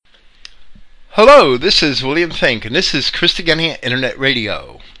Hello, this is William Fink, and this is Christogenea Internet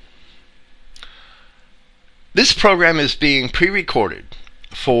Radio. This program is being pre-recorded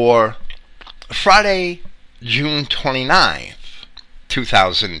for Friday, June 29th,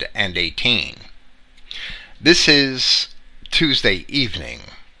 2018. This is Tuesday evening,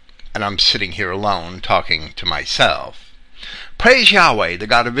 and I'm sitting here alone talking to myself. Praise Yahweh, the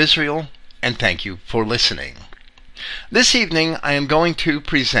God of Israel, and thank you for listening. This evening I am going to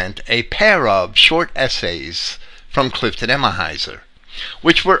present a pair of short essays from Clifton Emahiser,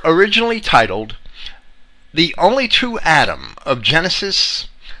 which were originally titled The Only True Adam of Genesis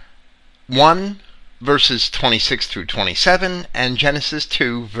 1 verses 26 through 27 and Genesis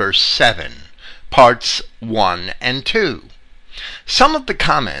 2 verse 7, parts 1 and 2. Some of the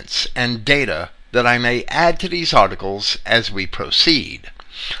comments and data that I may add to these articles as we proceed.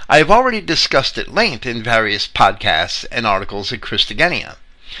 I have already discussed at length in various podcasts and articles at Christogenea,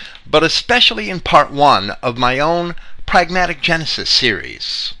 but especially in part 1 of my own Pragmatic Genesis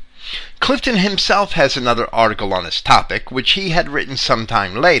series. Clifton himself has another article on this topic, which he had written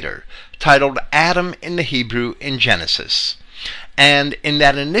sometime later, titled Adam in the Hebrew in Genesis. And in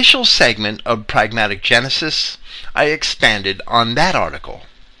that initial segment of Pragmatic Genesis, I expanded on that article.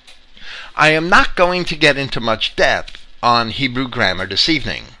 I am not going to get into much depth on Hebrew grammar this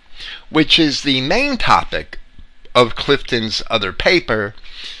evening, which is the main topic of Clifton's other paper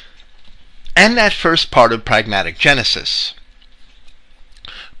and that first part of Pragmatic Genesis.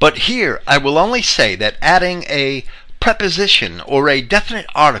 But here I will only say that adding a preposition or a definite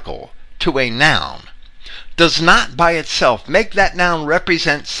article to a noun does not by itself make that noun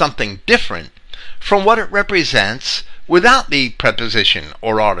represent something different from what it represents without the preposition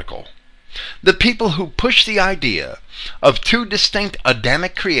or article. The people who push the idea of two distinct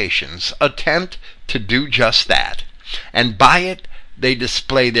Adamic creations attempt to do just that, and by it they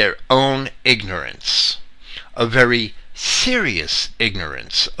display their own ignorance, a very serious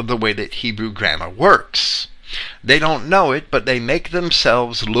ignorance of the way that Hebrew grammar works. They don't know it, but they make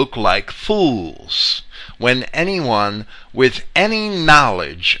themselves look like fools when anyone with any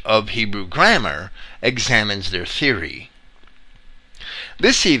knowledge of Hebrew grammar examines their theory.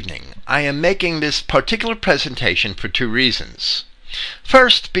 This evening, I am making this particular presentation for two reasons.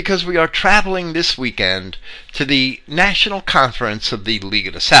 First, because we are traveling this weekend to the National Conference of the League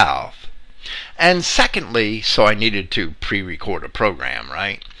of the South. And secondly, so I needed to pre-record a program,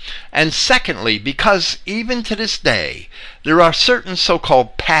 right? And secondly, because even to this day, there are certain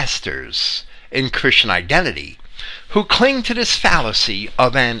so-called pastors in Christian identity who cling to this fallacy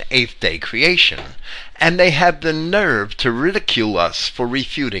of an eighth-day creation, and they have the nerve to ridicule us for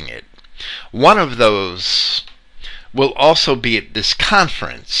refuting it. One of those will also be at this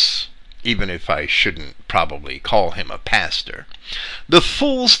conference, even if I shouldn't probably call him a pastor. The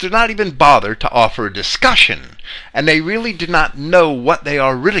fools do not even bother to offer a discussion, and they really do not know what they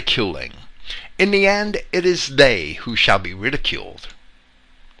are ridiculing. In the end, it is they who shall be ridiculed.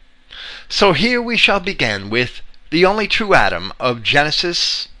 So here we shall begin with the only true Adam of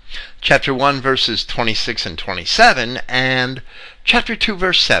Genesis chapter 1 verses 26 and 27 and chapter 2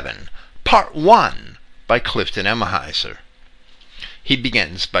 verse 7, part 1 by Clifton Emahiser. He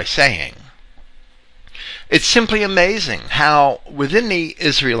begins by saying, "It's simply amazing how within the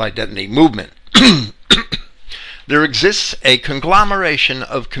Israel identity movement there exists a conglomeration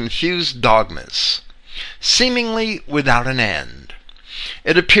of confused dogmas, seemingly without an end.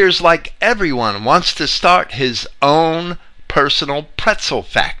 It appears like everyone wants to start his own personal pretzel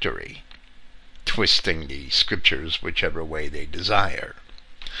factory, twisting the scriptures whichever way they desire.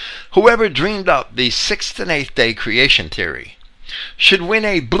 Whoever dreamed up the sixth and eighth day creation theory should win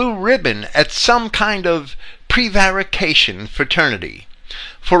a blue ribbon at some kind of prevarication fraternity,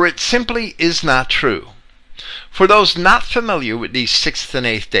 for it simply is not true. For those not familiar with the sixth and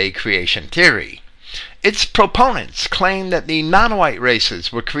eighth day creation theory, its proponents claim that the non-white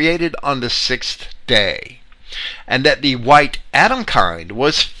races were created on the sixth day, and that the white Adam kind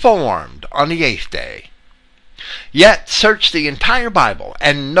was formed on the eighth day. Yet search the entire Bible,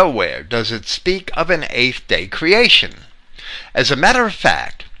 and nowhere does it speak of an eighth day creation. As a matter of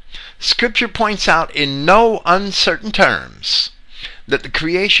fact, Scripture points out in no uncertain terms that the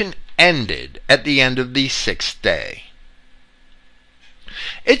creation ended at the end of the sixth day.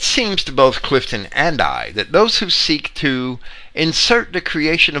 It seems to both Clifton and I that those who seek to insert the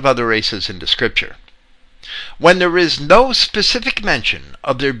creation of other races into Scripture, when there is no specific mention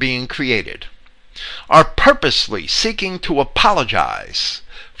of their being created, are purposely seeking to apologize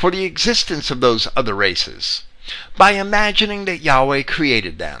for the existence of those other races by imagining that Yahweh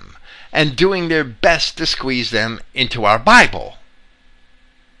created them and doing their best to squeeze them into our Bible.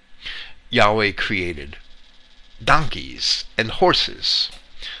 Yahweh created donkeys and horses,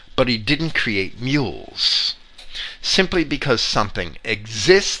 but he didn't create mules. Simply because something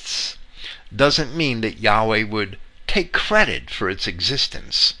exists doesn't mean that Yahweh would take credit for its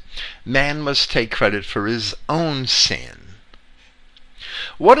existence. Man must take credit for his own sin.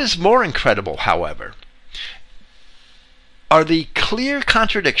 What is more incredible, however, are the clear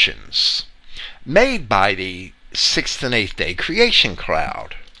contradictions made by the 6th and 8th day creation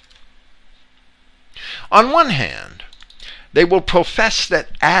crowd. On one hand, they will profess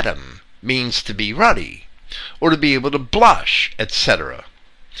that Adam means to be ruddy, or to be able to blush, etc.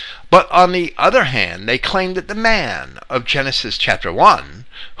 But on the other hand, they claim that the man of Genesis chapter 1,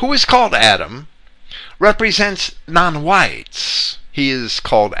 who is called Adam, represents non-whites. He is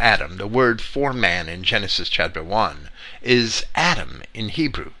called Adam. The word for man in Genesis chapter 1 is Adam in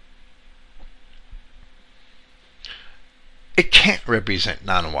Hebrew. It can't represent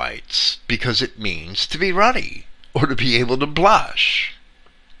non-whites because it means to be ruddy or to be able to blush.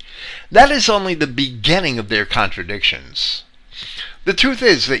 That is only the beginning of their contradictions. The truth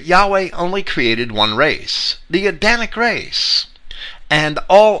is that Yahweh only created one race, the Adamic race, and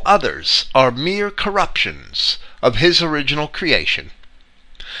all others are mere corruptions of his original creation.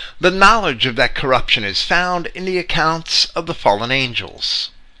 The knowledge of that corruption is found in the accounts of the fallen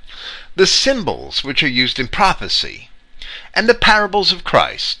angels, the symbols which are used in prophecy, and the parables of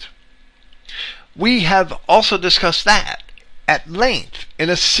Christ. We have also discussed that at length in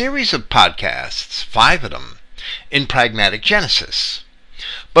a series of podcasts, 5 of them, in Pragmatic Genesis.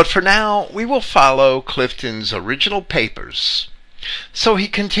 But for now, we will follow Clifton's original papers. So he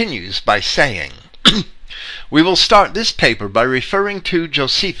continues by saying, we will start this paper by referring to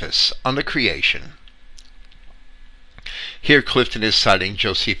Josephus on the creation. Here Clifton is citing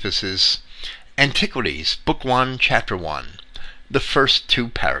Josephus's Antiquities, Book 1, Chapter 1, the first 2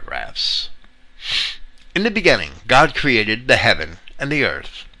 paragraphs. In the beginning, God created the heaven and the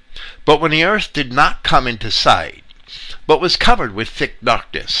earth. But when the earth did not come into sight, but was covered with thick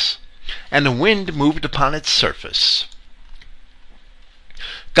darkness, and the wind moved upon its surface,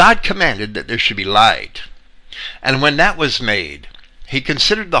 God commanded that there should be light. And when that was made, he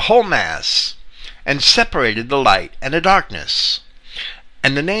considered the whole mass, and separated the light and the darkness.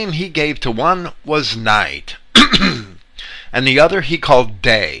 And the name he gave to one was night, and the other he called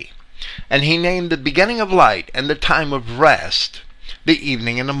day. And he named the beginning of light and the time of rest the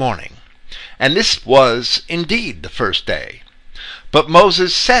evening and the morning. And this was indeed the first day. But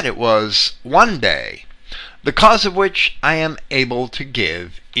Moses said it was one day, the cause of which I am able to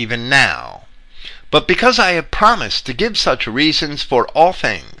give even now. But because I have promised to give such reasons for all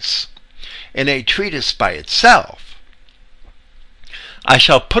things in a treatise by itself, I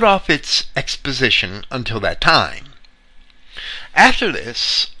shall put off its exposition until that time. After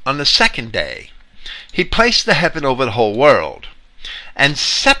this, on the 2nd day, he placed the heaven over the whole world, and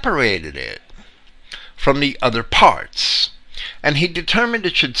separated it from the other parts, and he determined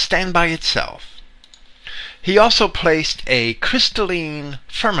it should stand by itself. He also placed a crystalline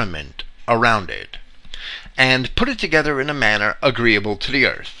firmament around it, and put it together in a manner agreeable to the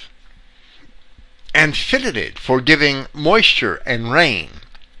earth, and fitted it for giving moisture and rain,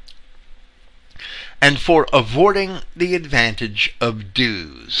 and for avoiding the advantage of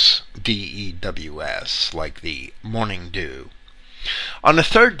dews, D-E-W-S, like the morning dew. On the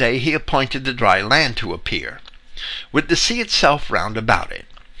 3rd day he appointed the dry land to appear, with the sea itself round about it.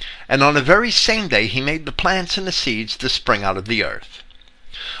 And on the very same day he made the plants and the seeds to spring out of the earth.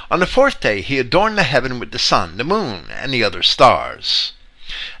 On the 4th day he adorned the heaven with the sun, the moon, and the other stars,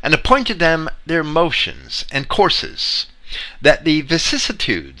 and appointed them their motions and courses, that the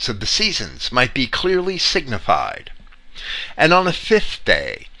vicissitudes of the seasons might be clearly signified. And on the 5th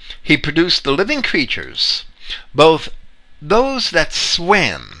day he produced the living creatures, both those that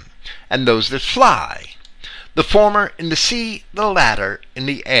swim and those that fly, the former in the sea, the latter in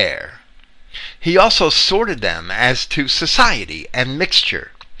the air. He also sorted them as to society and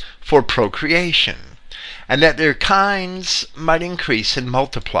mixture for procreation, and that their kinds might increase and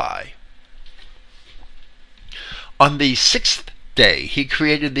multiply. On the 6th day he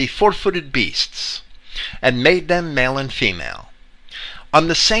created the 4-footed beasts, and made them male and female. On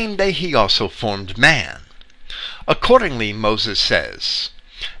the same day he also formed man. Accordingly, Moses says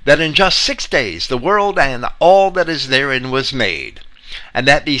that in just 6 days the world and all that is therein was made, and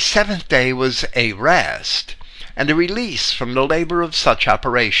that the 7th day was a rest, and a release from the labor of such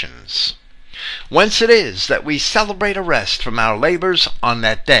operations. Whence it is that we celebrate a rest from our labors on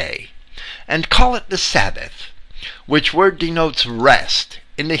that day, and call it the Sabbath, which word denotes rest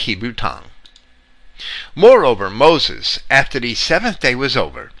in the Hebrew tongue. Moreover, Moses, after the 7th day was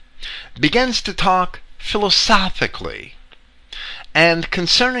over, begins to talk philosophically, and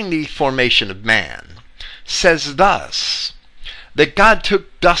concerning the formation of man, says thus, that God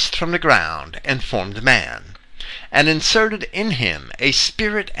took dust from the ground and formed man, and inserted in him a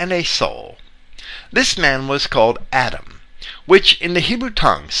spirit and a soul. This man was called Adam, which in the Hebrew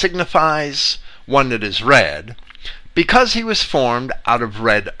tongue signifies one that is red, because he was formed out of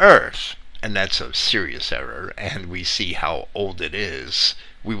red earth. And that's a serious error, and we see how old it is.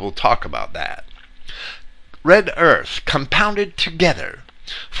 We will talk about that. Red earth compounded together,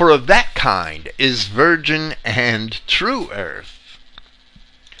 for of that kind is virgin and true earth.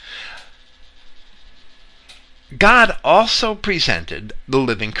 God also presented the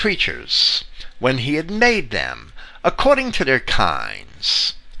living creatures, when he had made them, according to their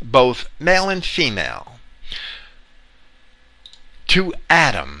kinds, both male and female, to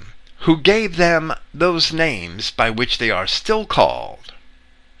Adam, who gave them those names by which they are still called.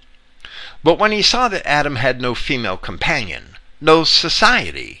 But when he saw that Adam had no female companion, no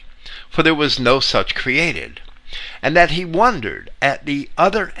society, for there was no such created, and that he wondered at the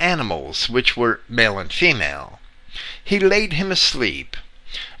other animals which were male and female, he laid him asleep,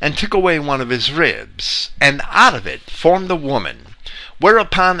 and took away one of his ribs, and out of it formed the woman,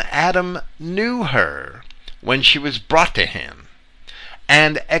 whereupon Adam knew her when she was brought to him,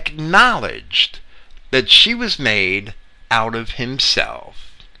 and acknowledged that she was made out of himself.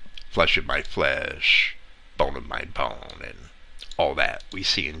 Flesh of my flesh, bone of my bone, and all that we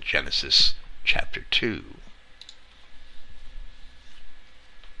see in Genesis chapter 2.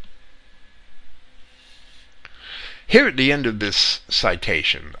 Here at the end of this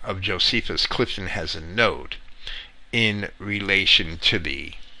citation of Josephus, Clifton has a note in relation to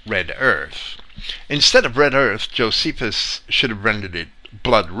the red earth. Instead of red earth, Josephus should have rendered it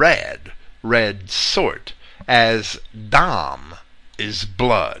blood red, red sort, as dam is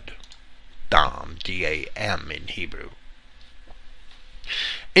blood. Dam, D-A-M in Hebrew.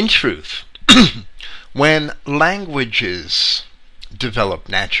 In truth, when languages develop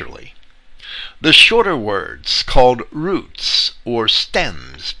naturally, the shorter words, called roots or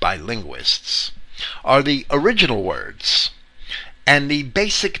stems by linguists, are the original words and the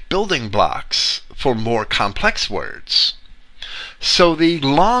basic building blocks for more complex words. So the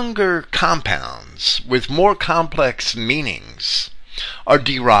longer compounds with more complex meanings are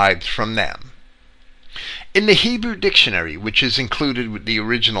derived from them. In the Hebrew dictionary, which is included with the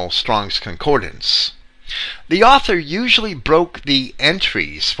original Strong's Concordance, the author usually broke the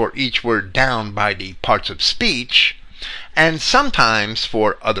entries for each word down by the parts of speech, and sometimes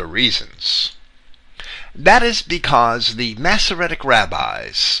for other reasons. That is because the Masoretic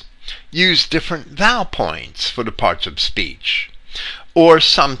rabbis used different vowel points for the parts of speech, or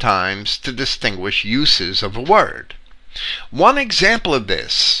sometimes to distinguish uses of a word. One example of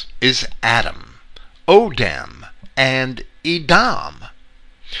this is Adam, Odem, and Edom,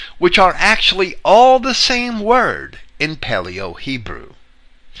 which are actually all the same word in Paleo-Hebrew,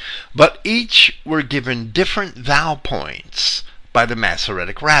 but each were given different vowel points by the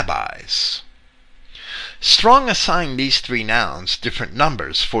Masoretic rabbis. Strong assigned these three nouns different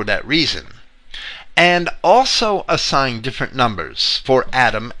numbers for that reason, and also assigned different numbers for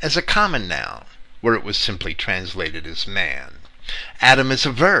Adam as a common noun, where it was simply translated as man, Adam as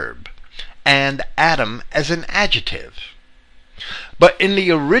a verb, and Adam as an adjective. But in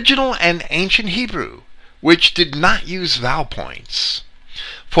the original and ancient Hebrew, which did not use vowel points,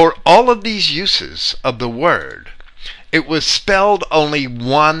 for all of these uses of the word, it was spelled only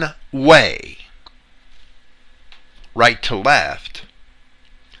one way, right to left,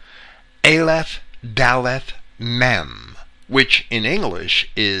 Aleph, Daleth, Mem, which in English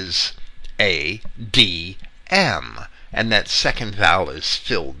is A, D, M, and that second vowel is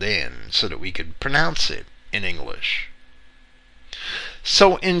filled in so that we could pronounce it in English.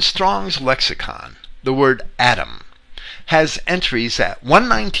 So in Strong's lexicon, the word Adam has entries at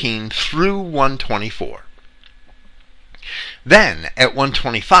 119 through 124. Then at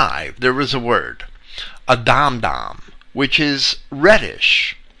 125 there is a word, Adamdam, which is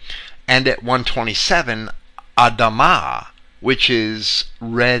reddish, and at 127 Adamah, which is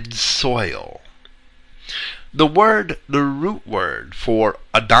red soil. The root word for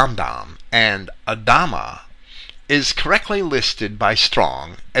Adamdam and Adamah is correctly listed by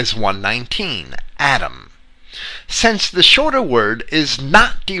Strong as 119, Adam, since the shorter word is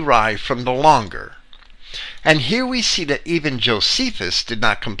not derived from the longer. And here we see that even Josephus did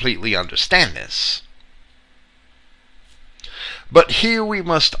not completely understand this. But here we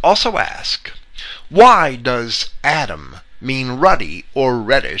must also ask, why does Adam mean ruddy or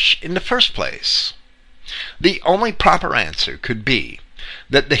reddish in the first place? The only proper answer could be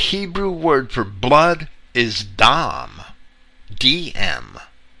that the Hebrew word for blood is dam, D-M,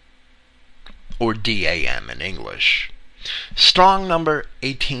 or D-A-M in English. Strong number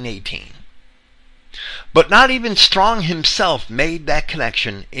 1818. But not even Strong himself made that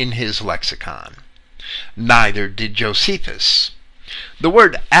connection in his lexicon. Neither did Josephus. The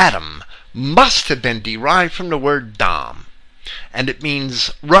word Adam must have been derived from the word dam, and it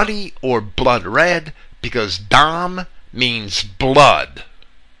means ruddy or blood red because dam means blood.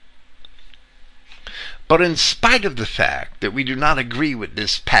 But in spite of the fact that we do not agree with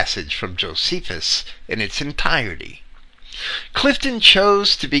this passage from Josephus in its entirety, Clifton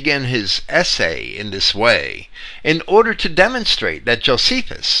chose to begin his essay in this way in order to demonstrate that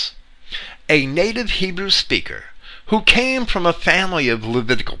Josephus, a native Hebrew speaker who came from a family of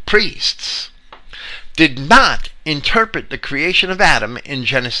Levitical priests, did not interpret the creation of Adam in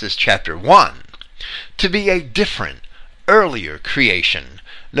Genesis chapter 1 to be a different, earlier creation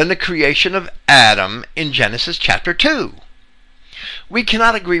than the creation of Adam in Genesis chapter 2. We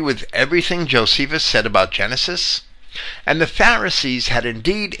cannot agree with everything Josephus said about Genesis, and the Pharisees had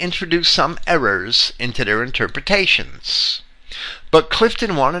indeed introduced some errors into their interpretations. But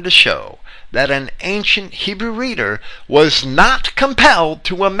Clifton wanted to show that an ancient Hebrew reader was not compelled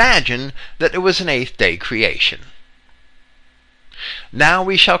to imagine that there was an eighth-day creation. Now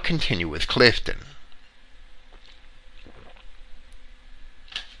we shall continue with Clifton.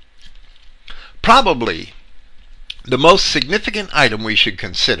 Probably the most significant item we should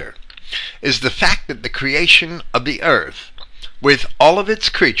consider is the fact that the creation of the earth, with all of its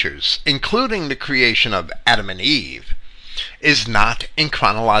creatures, including the creation of Adam and Eve, is not in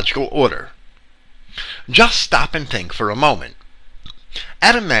chronological order. Just stop and think for a moment.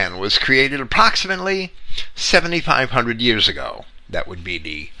 Adam Man was created approximately 7,500 years ago. That would be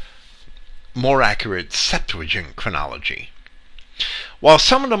the more accurate Septuagint chronology. While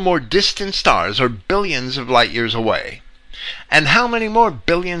some of the more distant stars are billions of light years away. And how many more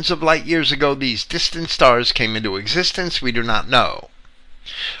billions of light years ago these distant stars came into existence, we do not know.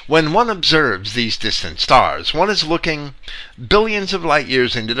 When one observes these distant stars, one is looking billions of light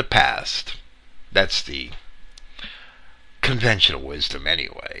years into the past. That's the conventional wisdom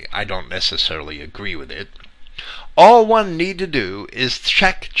anyway. I don't necessarily agree with it. All one need to do is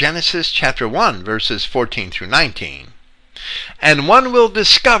check Genesis chapter 1, verses 14 through 19. And one will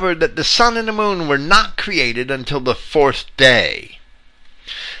discover that the sun and the moon were not created until the fourth day.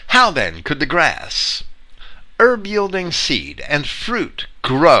 How then could the grass, herb-yielding seed, and fruit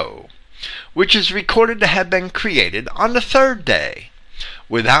grow, which is recorded to have been created on the third day,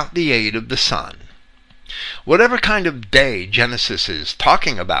 without the aid of the sun? Whatever kind of day Genesis is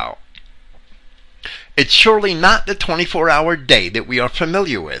talking about, it's surely not the 24-hour day that we are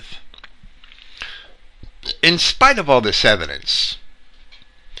familiar with. In spite of all this evidence,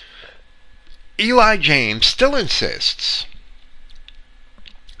 Eli James still insists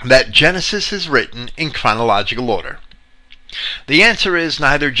that Genesis is written in chronological order. The answer is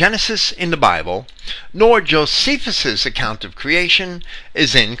neither Genesis in the Bible nor Josephus' account of creation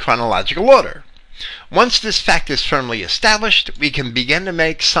is in chronological order. Once this fact is firmly established, we can begin to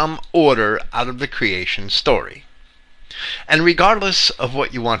make some order out of the creation story. And regardless of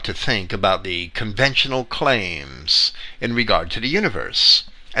what you want to think about the conventional claims in regard to the universe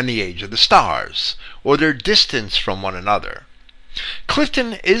and the age of the stars, or their distance from one another,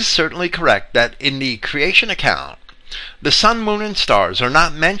 Clifton is certainly correct that in the creation account, the sun, moon, and stars are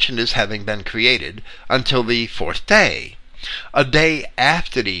not mentioned as having been created until the fourth day, a day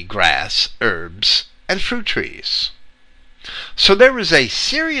after the grass, herbs, and fruit trees. So there is a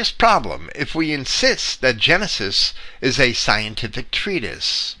serious problem if we insist that Genesis is a scientific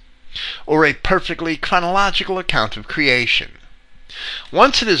treatise, or a perfectly chronological account of creation.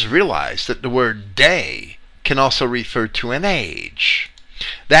 Once it is realized that the word day can also refer to an age,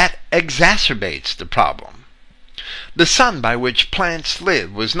 that exacerbates the problem. The sun by which plants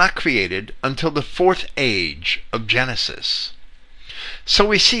live was not created until the fourth age of Genesis. So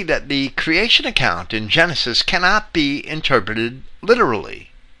we see that the creation account in Genesis cannot be interpreted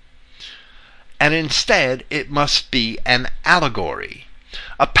literally, and instead it must be an allegory,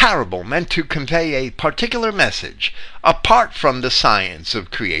 a parable meant to convey a particular message apart from the science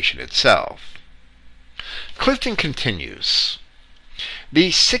of creation itself. Clifton continues,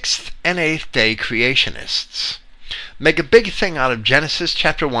 the sixth and eighth day creationists make a big thing out of Genesis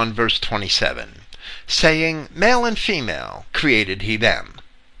chapter 1 verse 27, saying, male and female created he them,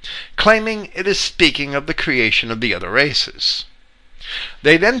 claiming it is speaking of the creation of the other races.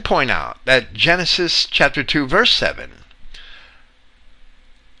 They then point out that Genesis chapter 2 verse 7,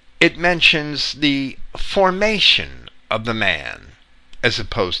 it mentions the formation of the man as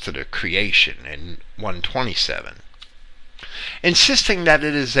opposed to the creation in 127, insisting that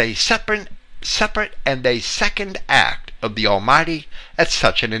it is a separate and a second act of the Almighty at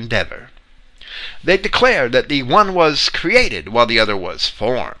such an endeavor. They declare that the one was created while the other was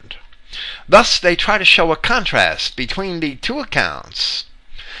formed. Thus they try to show a contrast between the two accounts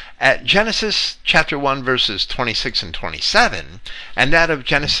at Genesis chapter 1 verses 26 and 27 and that of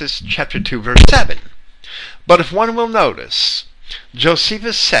Genesis chapter 2 verse 7. But if one will notice,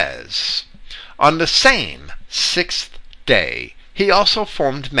 Josephus says, "On the same sixth day he also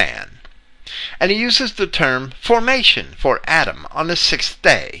formed man." And he uses the term formation for Adam on the sixth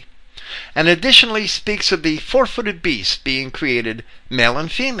day, and additionally speaks of the four-footed beast being created male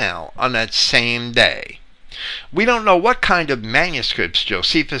and female on that same day. We don't know what kind of manuscripts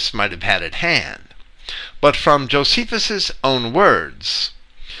Josephus might have had at hand, but from Josephus's own words,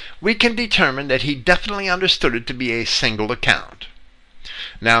 we can determine that he definitely understood it to be a single account.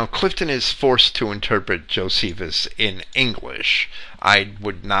 Now, Clifton is forced to interpret Josephus in English. I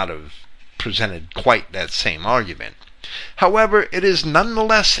would not have presented quite that same argument. However, it is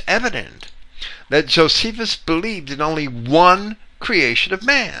nonetheless evident that Josephus believed in only one creation of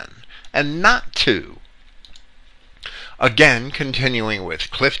man, and not two. Again, continuing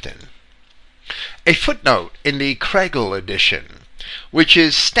with Clifton, a footnote in the Kregel edition, which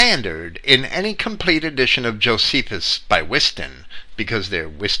is standard in any complete edition of Josephus by Whiston, because they're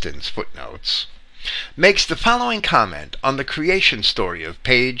Whiston's footnotes, makes the following comment on the creation story of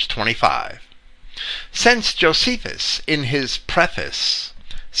page 25. Since Josephus, in his preface,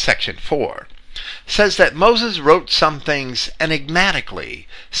 section 4, says that Moses wrote some things enigmatically,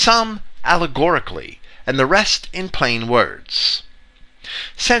 some allegorically, and the rest in plain words.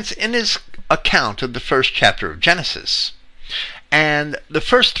 Since in his account of the first chapter of Genesis, and the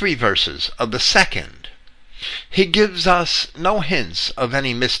first 3 verses of the second, he gives us no hints of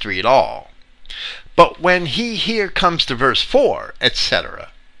any mystery at all. But when he here comes to verse 4,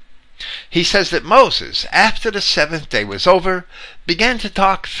 etc., he says that Moses, after the 7th day was over, began to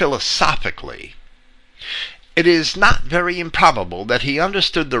talk philosophically. It is not very improbable that he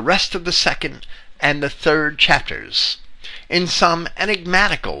understood the rest of the 2nd and the 3rd chapters in some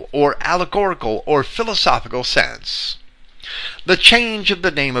enigmatical or allegorical or philosophical sense. The change of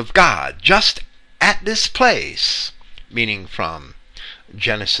the name of God just at this place, meaning from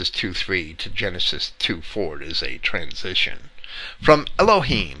Genesis 2:3 to Genesis 2:4 is a transition, from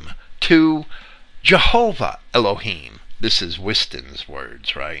Elohim to Jehovah Elohim. This is Whiston's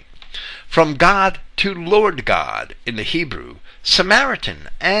words, right? From God to Lord God in the Hebrew, Samaritan,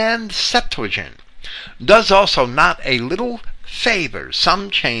 and Septuagint, does also not a little favor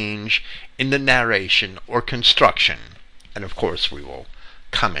some change in the narration or construction. And of course we will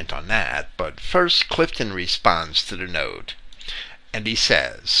comment on that, but first Clifton responds to the note, and he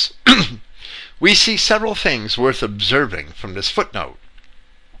says, "We see several things worth observing from this footnote.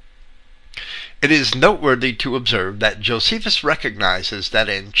 It is noteworthy to observe that Josephus recognizes that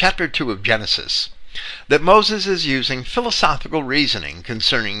in chapter 2 of Genesis, that Moses is using philosophical reasoning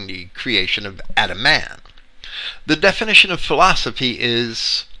concerning the creation of Adam-man. The definition of philosophy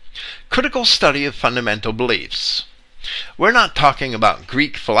is critical study of fundamental beliefs. We're not talking about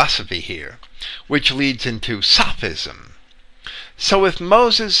Greek philosophy here, which leads into sophism. So if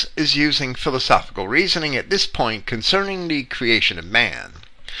Moses is using philosophical reasoning at this point concerning the creation of man,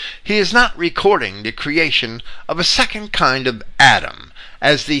 he is not recording the creation of a second kind of Adam,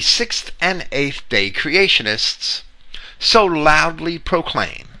 as the 6th and 8th day creationists so loudly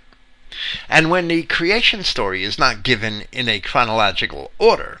proclaim. And when the creation story is not given in a chronological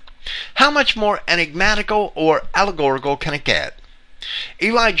order, how much more enigmatical or allegorical can it get?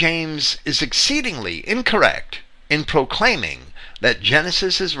 Eli James is exceedingly incorrect in proclaiming that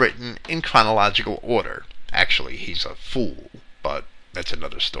Genesis is written in chronological order. Actually, he's a fool, but that's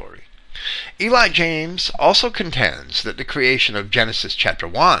another story. Eli James also contends that the creation of Genesis chapter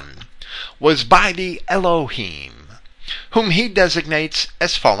 1 was by the Elohim, whom he designates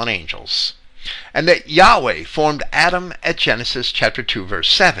as fallen angels, and that Yahweh formed Adam at Genesis chapter 2 verse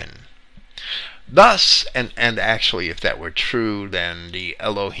 7. Thus, and actually if that were true, then the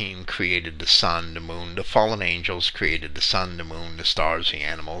Elohim created the sun, the moon, the fallen angels created the sun, the moon, the stars, the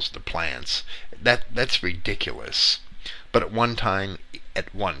animals, the plants. That's ridiculous. But at one time,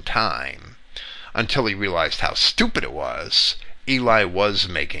 until he realized how stupid it was, Eli was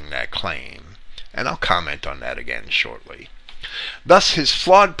making that claim. And I'll comment on that again shortly. Thus, his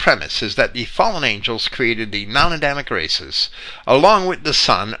flawed premise is that the fallen angels created the non-Adamic races, along with the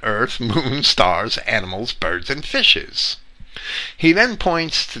sun, earth, moon, stars, animals, birds, and fishes. He then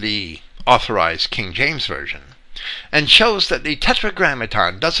points to the authorized King James Version, and shows that the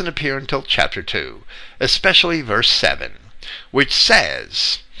Tetragrammaton doesn't appear until chapter 2, especially verse 7, which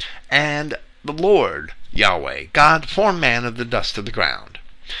says, "And the Lord, Yahweh, God, formed man of the dust of the ground."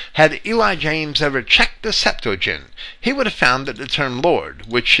 Had Eli James ever checked the Septuagint, he would have found that the term Lord,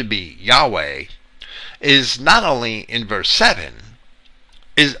 which should be Yahweh, is not in verse 7.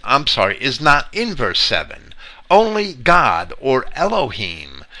 Only God, or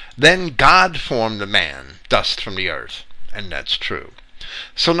Elohim. Then God formed the man, dust from the earth. And that's true.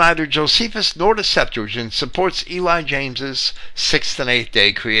 So neither Josephus nor the Septuagint supports Eli James's 6th and 8th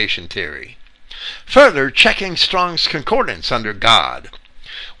day creation theory. Further, checking Strong's Concordance under God,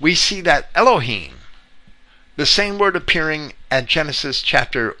 we see that Elohim, the same word appearing at Genesis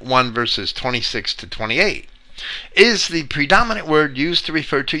chapter 1 verses 26 to 28, is the predominant word used to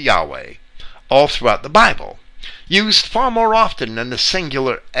refer to Yahweh all throughout the Bible, used far more often than the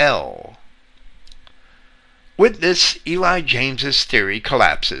singular El. With this, Eli James's theory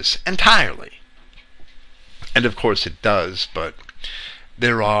collapses entirely. And of course it does, but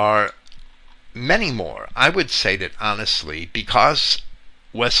there are many more. I would say that honestly, because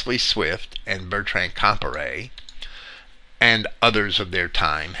Wesley Swift and Bertrand Comparet and others of their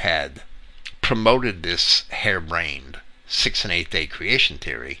time had promoted this harebrained 6 and 8 day creation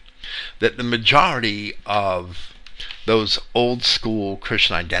theory, that the majority of those old school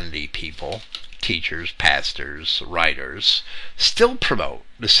Christian identity people, teachers, pastors, writers, still promote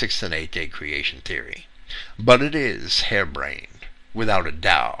the 6 and 8 day creation theory. But it is harebrained, without a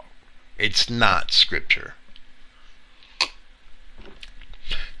doubt. It's not scripture.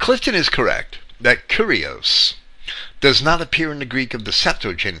 Clifton is correct that kurios does not appear in the Greek of the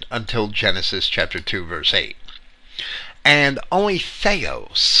Septuagint until Genesis chapter 2 verse 8, and only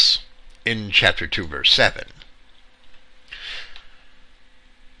theos in chapter 2 verse 7.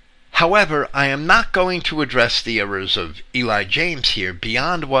 However, I am not going to address the errors of Eli James here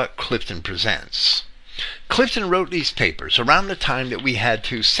beyond what Clifton presents. Clifton wrote these papers around the time that we had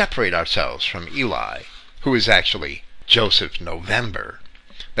to separate ourselves from Eli, who is actually Joseph November.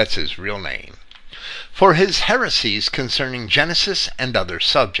 That's his real name, for his heresies concerning Genesis and other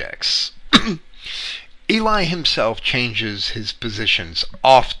subjects. Eli himself changes his positions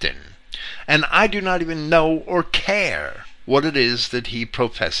often, and I do not even know or care what it is that he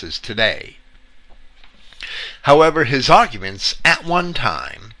professes today. However, his arguments at one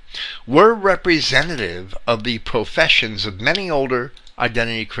time were representative of the professions of many older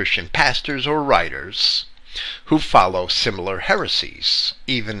identity Christian pastors or writers who follow similar heresies,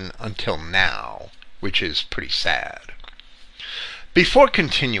 even until now, which is pretty sad. Before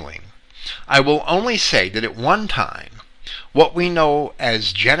continuing, I will only say that at one time, what we know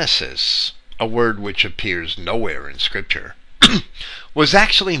as Genesis, a word which appears nowhere in Scripture, was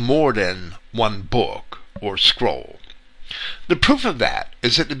actually more than one book or scroll. The proof of that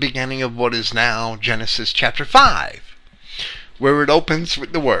is at the beginning of what is now Genesis chapter 5, where it opens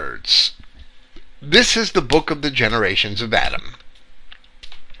with the words, "This is the book of the generations of Adam."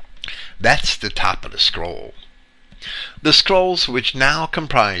 That's the top of the scroll. The scrolls which now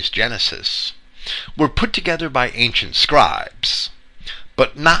comprise Genesis were put together by ancient scribes,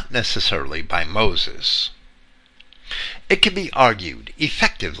 but not necessarily by Moses. It can be argued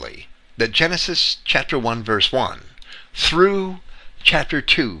effectively that Genesis chapter 1 verse 1 through chapter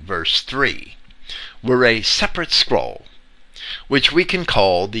 2 verse 3 were a separate scroll, which we can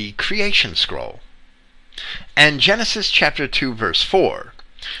call the creation scroll. And Genesis chapter 2 verse 4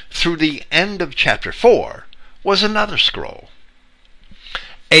 through the end of chapter 4 was another scroll.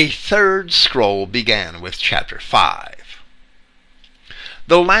 A third scroll began with chapter 5.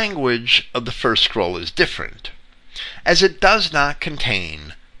 The language of the first scroll is different, as it does not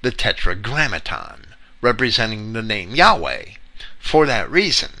contain the Tetragrammaton, representing the name Yahweh, for that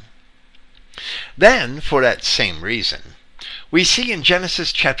reason. Then, for that same reason, we see in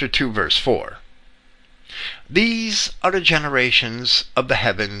Genesis chapter 2 verse 4, "These are the generations of the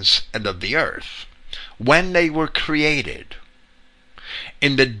heavens and of the earth, when they were created,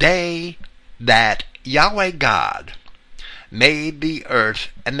 in the day that Yahweh God made the earth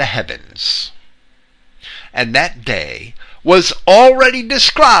and the heavens." And that day was already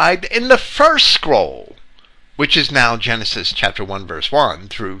described in the first scroll, which is now Genesis chapter 1 verse 1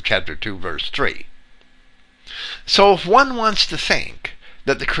 through chapter 2 verse 3. So if one wants to think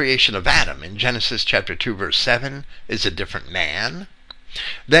that the creation of Adam in Genesis chapter 2 verse 7 is a different man,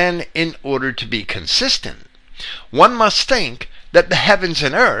 then in order to be consistent, one must think that the heavens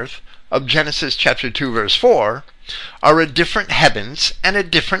and earth of Genesis chapter 2 verse 4 are a different heavens and a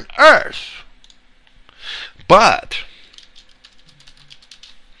different earth. But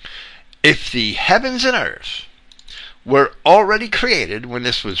if the heavens and earth were already created when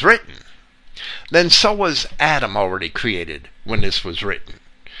this was written, then so was Adam already created when this was written.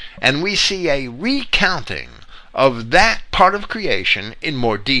 And we see a recounting of that part of creation in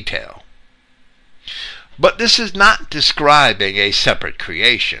more detail. But this is not describing a separate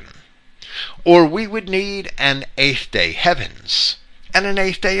creation, or we would need an eighth-day heavens, and an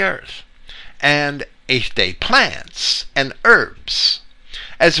eighth-day earth, and eighth-day plants and herbs,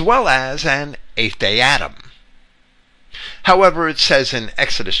 as well as an eighth-day Adam. However, it says in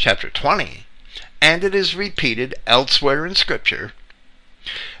Exodus chapter 20, and it is repeated elsewhere in Scripture,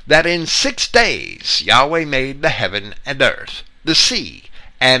 that in 6 days Yahweh made the heaven and earth, the sea,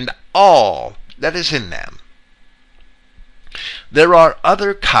 and all that is in them. There are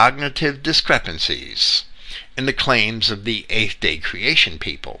other cognitive discrepancies in the claims of the eighth-day creation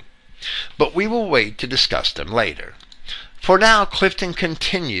people, but we will wait to discuss them later. For now, Clifton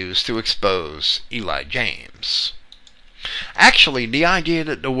continues to expose Eli James. Actually, the idea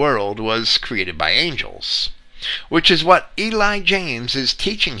that the world was created by angels, which is what Eli James is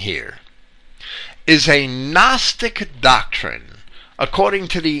teaching here, is a Gnostic doctrine according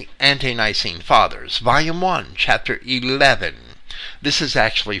to the Ante-Nicene Fathers, Volume 1, Chapter 11. This is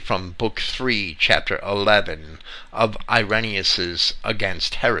actually from Book 3, Chapter 11 of Irenaeus'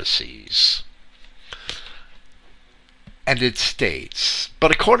 Against Heresies. And it states,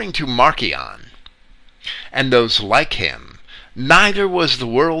 but according to Marcion, and those like him, neither was the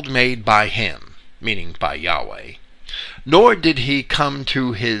world made by him, meaning by Yahweh, nor did he come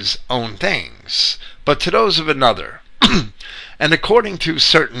to his own things, but to those of another. And according to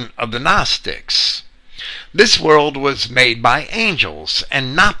certain of the Gnostics, this world was made by angels,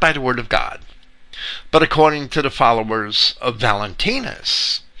 and not by the word of God. But according to the followers of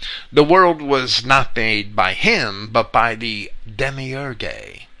Valentinus, the world was not made by him, but by the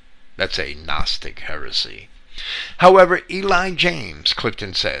Demiurge. That's a Gnostic heresy. However, Eli James,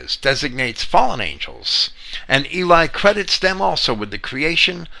 Clifton says, designates fallen angels, and Eli credits them also with the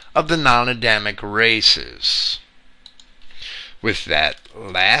creation of the non-Adamic races. With that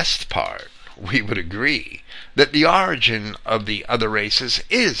last part, we would agree that the origin of the other races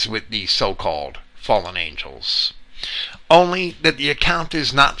is with the so-called fallen angels, only that the account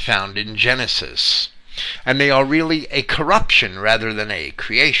is not found in Genesis, and they are really a corruption rather than a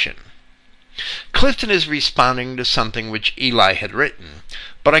creation. Clifton is responding to something which Eli had written,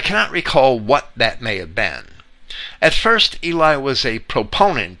 but I cannot recall what that may have been. At first, Eli was a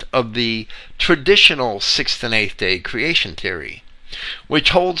proponent of the traditional 6th and 8th day creation theory, which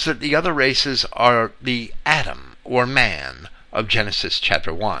holds that the other races are the Adam, or man, of Genesis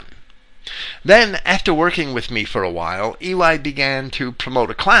chapter 1. Then, after working with me for a while, Eli began to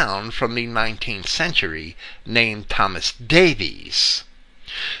promote a clown from the 19th century named Thomas Davies,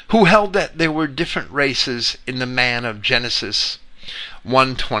 who held that there were different races in the man of Genesis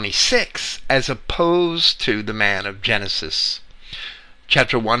 1:26 as opposed to the man of Genesis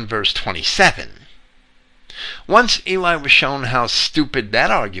chapter 1 verse 27. Once Eli was shown how stupid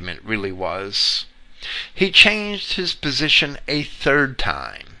that argument really was, he changed his position a third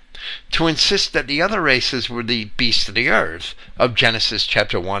time to insist that the other races were the beasts of the earth of Genesis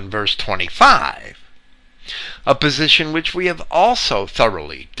chapter 1 verse 25, a position which we have also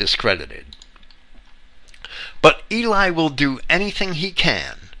thoroughly discredited. But Eli will do anything he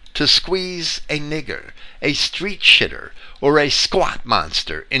can to squeeze a nigger, a street shitter, or a squat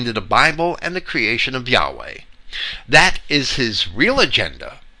monster into the Bible and the creation of Yahweh. That is his real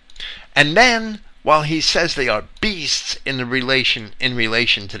agenda. And then, while he says they are beasts in relation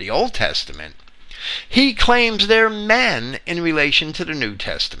to the Old Testament, he claims they're men in relation to the New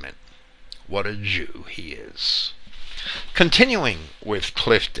Testament. What a Jew he is. Continuing with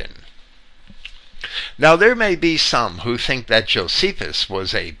Clifton. Now there may be some who think that Josephus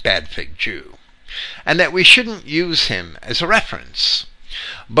was a bad-fig Jew, and that we shouldn't use him as a reference.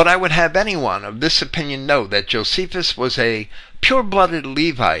 But I would have anyone of this opinion know that Josephus was a pure-blooded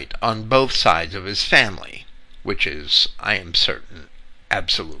Levite on both sides of his family, which is, I am certain,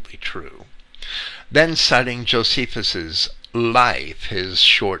 absolutely true. Then citing Josephus's life, his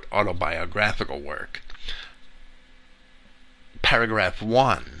short autobiographical work, paragraph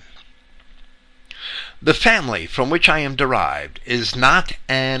 1. The family from which I am derived is not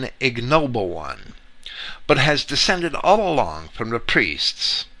an ignoble one, but has descended all along from the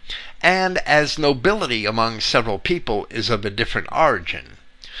priests, and as nobility among several people is of a different origin,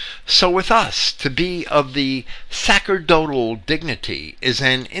 so with us to be of the sacerdotal dignity is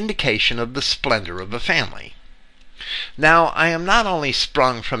an indication of the splendor of a family. Now, I am not only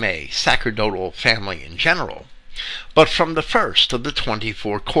sprung from a sacerdotal family in general, but from the first of the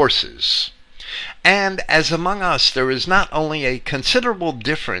 24 courses, And as among us there is not only a considerable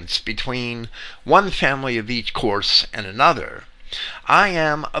difference between one family of each course and another, I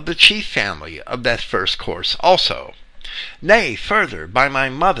am of the chief family of that first course also. Nay, further, by my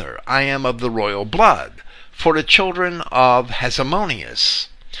mother I am of the royal blood, for the children of Hasmoneus,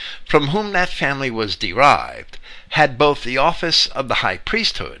 from whom that family was derived, had both the office of the high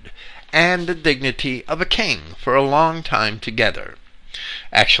priesthood and the dignity of a king for a long time together.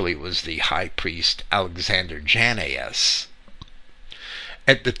 Actually, it was the high priest Alexander Jannaeus.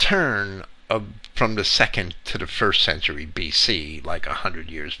 At the turn from the 2nd to the 1st century BC, like 100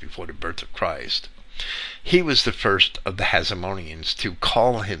 years before the birth of Christ, he was the first of the Hasmoneans to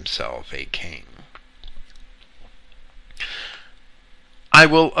call himself a king. I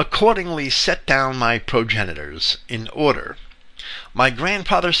will accordingly set down my progenitors in order. My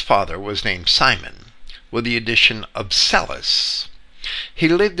grandfather's father was named Simon, with the addition of Celis. He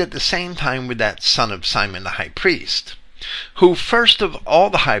lived at the same time with that son of Simon the high priest, who first of all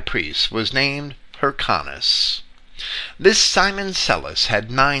the high priests was named Hyrcanus. This Simon Celis had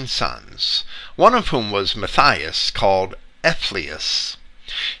 9 sons, one of whom was Matthias, called Ephius.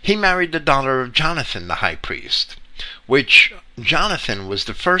 He married the daughter of Jonathan the high priest, which Jonathan was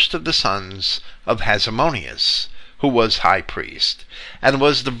the first of the sons of Hasmoneus, who was high priest, and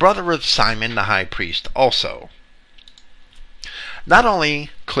was the brother of Simon the high priest also.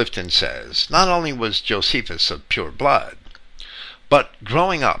 Clifton says, not only was Josephus of pure blood, but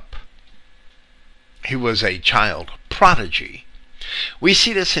growing up, he was a child prodigy. We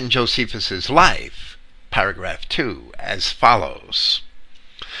see this in Josephus's life, paragraph 2, as follows.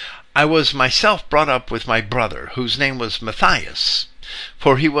 I was myself brought up with my brother, whose name was Matthias,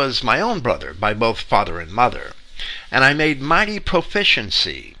 for he was my own brother by both father and mother, and I made mighty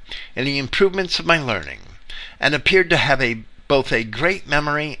proficiency in the improvements of my learning, and appeared to have both a great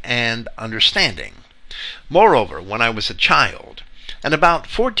memory and understanding. Moreover, when I was a child, and about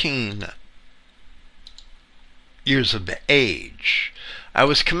 14 years of age, I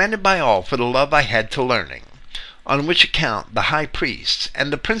was commended by all for the love I had to learning, on which account the high priests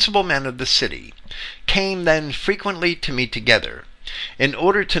and the principal men of the city came then frequently to me together, in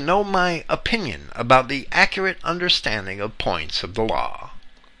order to know my opinion about the accurate understanding of points of the law.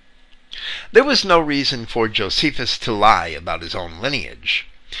 There was no reason for Josephus to lie about his own lineage.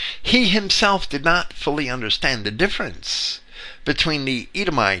 He himself did not fully understand the difference between the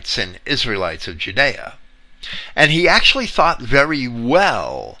Edomites and Israelites of Judea, and he actually thought very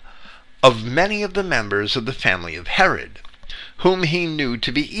well of many of the members of the family of Herod, whom he knew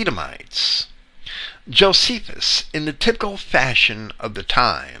to be Edomites. Josephus, in the typical fashion of the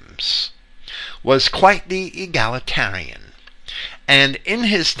times, was quite the egalitarian, and in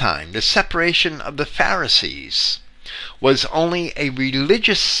his time the separation of the Pharisees was only a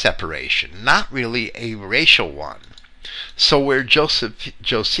religious separation, not really a racial one. So where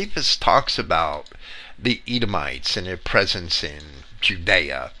Josephus talks about the Edomites and their presence in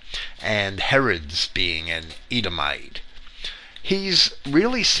Judea, and Herod's being an Edomite, he's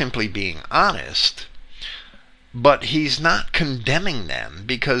really simply being honest, but he's not condemning them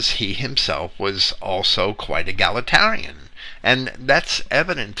because he himself was also quite egalitarian, and that's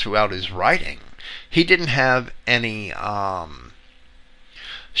evident throughout his writing. He didn't have any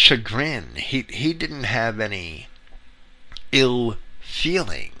chagrin. He didn't have any ill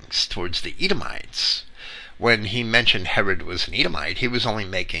feelings towards the Edomites. When he mentioned Herod was an Edomite, he was only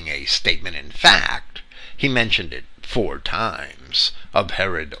making a statement in fact. He mentioned it 4 times, of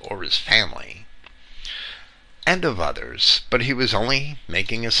Herod or his family, and of others, but he was only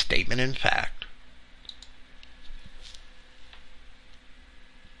making a statement in fact.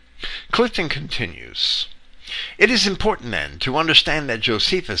 Clifton continues, it is important then to understand that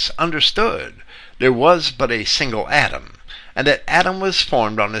Josephus understood there was but a single Adam, and that Adam was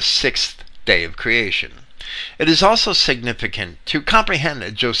formed on the 6th day of creation. It is also significant to comprehend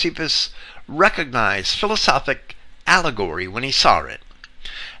that Josephus recognized philosophic allegory when he saw it,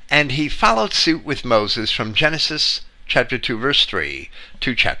 and he followed suit with Moses from Genesis chapter 2 verse 3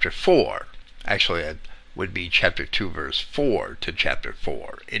 to chapter 4. Actually, that would be chapter 2 verse 4 to chapter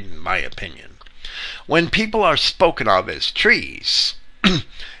 4, in my opinion. When people are spoken of as trees,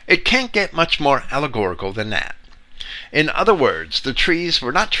 it can't get much more allegorical than that. In other words, the trees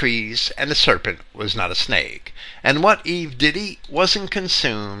were not trees, and the serpent was not a snake, and what Eve did eat wasn't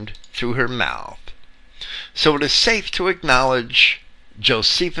consumed through her mouth. So it is safe to acknowledge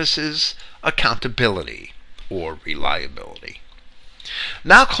Josephus's accountability or reliability.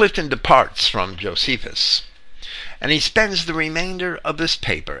 Now Clifton departs from Josephus, and he spends the remainder of this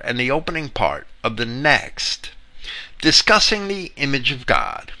paper and the opening part of the next discussing the image of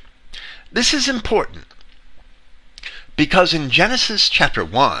God. This is important because in Genesis chapter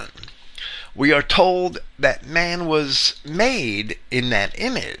 1, we are told that man was made in that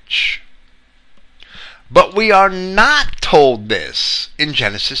image. But we are not told this in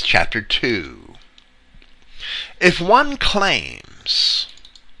Genesis chapter 2. If one claims,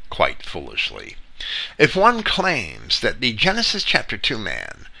 quite foolishly, if one claims that the Genesis chapter 2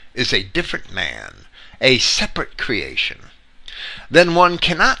 man is a different man, a separate creation, then one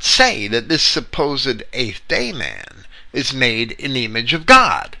cannot say that this supposed eighth day man is made in the image of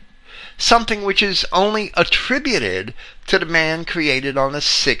God, something which is only attributed to the man created on the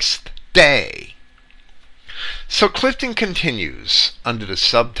sixth day. So Clifton continues under the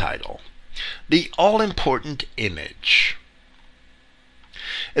subtitle, The All-Important Image.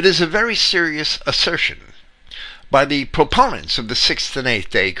 It is a very serious assertion by the proponents of the sixth and eighth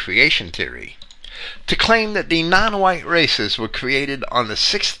day creation theory to claim that the non-white races were created on the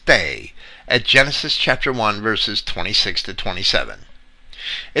sixth day at Genesis chapter 1 verses 26 to 27.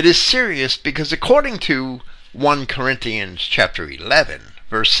 It is serious because according to 1 Corinthians chapter 11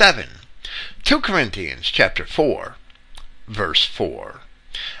 verse 7, 2 Corinthians chapter 4 verse 4,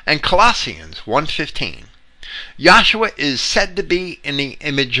 and Colossians 1:15, Yahshua is said to be in the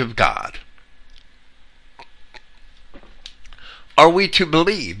image of God. Are we to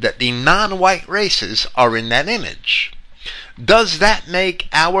believe that the non-white races are in that image? Does that make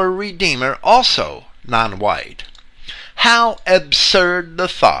our Redeemer also non-white? How absurd the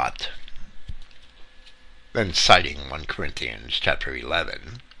thought. Then citing 1 Corinthians chapter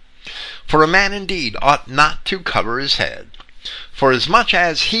 11, For a man indeed ought not to cover his head, for as much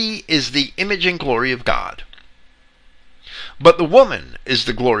as he is the image and glory of God. But the woman is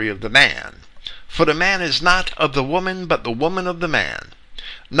the glory of the man. For the man is not of the woman, but the woman of the man.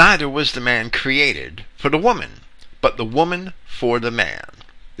 Neither was the man created for the woman, but the woman for the man.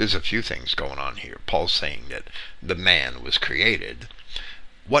 There's a few things going on here. Paul's saying that the man was created.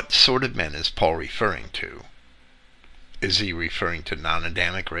 What sort of men is Paul referring to? Is he referring to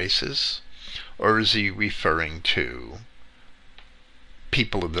non-Adamic races? Or is he referring to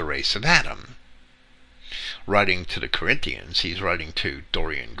people of the race of Adam? Writing to the Corinthians, he's writing to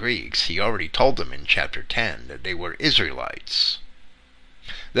Dorian Greeks. He already told them in chapter 10 that they were Israelites,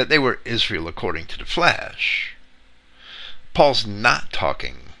 that they were Israel according to the flesh. Paul's not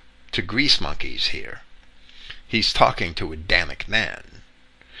talking to grease monkeys here. He's talking to Adamic men,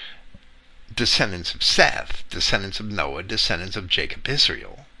 descendants of Seth, descendants of Noah, descendants of Jacob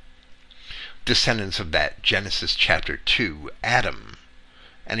Israel, descendants of that Genesis chapter 2 Adam.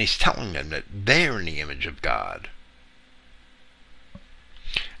 And he's telling them that they're in the image of God.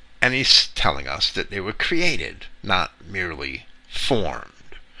 And he's telling us that they were created, not merely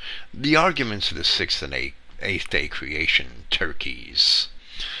formed. The arguments of the sixth and eighth day creation turkeys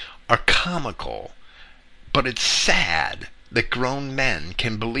are comical, but it's sad that grown men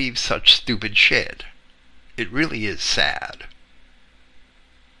can believe such stupid shit. It really is sad.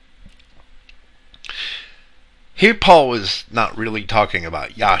 Here Paul was not really talking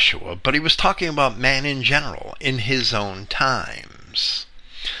about Yahshua, but he was talking about man in general in his own times.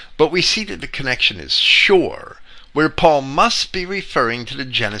 But we see that the connection is sure, where Paul must be referring to the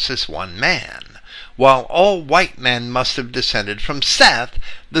Genesis 1 man, while all white men must have descended from Seth,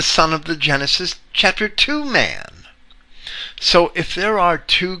 the son of the Genesis chapter 2 man. So if there are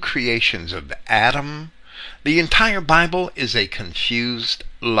two creations of Adam, the entire Bible is a confused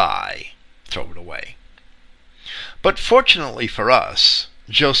lie. Throw it away. But fortunately for us,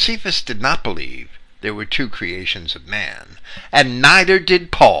 Josephus did not believe there were two creations of man, and neither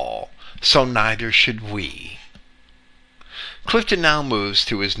did Paul, so neither should we. Clifton now moves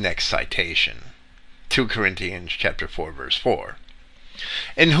to his next citation, 2 Corinthians chapter 4, verse 4.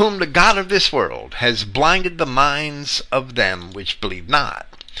 In whom the God of this world has blinded the minds of them which believe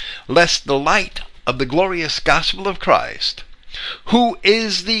not, lest the light of the glorious gospel of Christ, who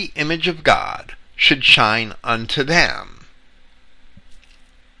is the image of God, should shine unto them.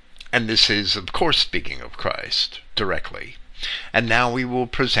 And this is, of course, speaking of Christ directly. And now we will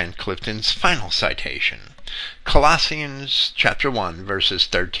present Clifton's final citation, Colossians chapter 1, verses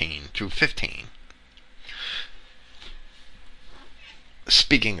 13 through 15.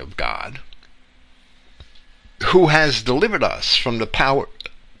 Speaking of God, who has delivered us from the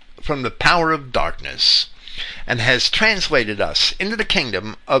power of darkness, and has translated us into the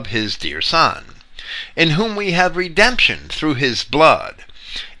kingdom of his dear Son, in whom we have redemption through his blood,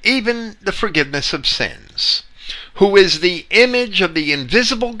 even the forgiveness of sins, who is the image of the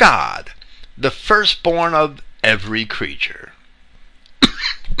invisible God, the firstborn of every creature.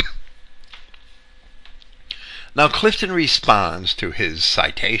 Now Clifton responds to his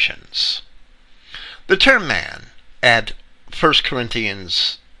citations. The term man at 1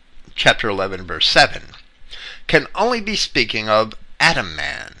 Corinthians chapter 11 verse 7 can only be speaking of Adam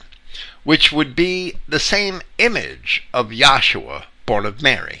man, which would be the same image of Yahshua born of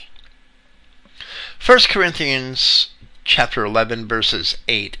Mary. 1 Corinthians chapter 11 verses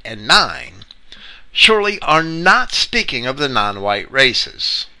 8 and 9 surely are not speaking of the non-white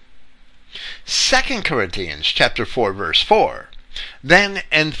races. 2 Corinthians chapter 4 verse 4 then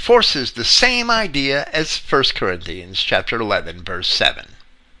enforces the same idea as 1 Corinthians chapter 11 verse 7.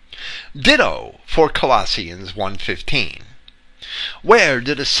 Ditto for Colossians 1:15. Where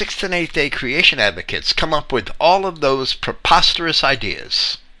did the 6th and 8th day creation advocates come up with all of those preposterous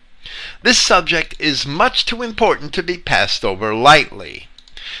ideas? This subject is much too important to be passed over lightly,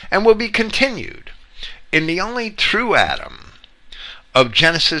 and will be continued in the only true Adam of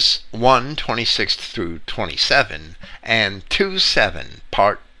Genesis 1:26 through 27 and 2:7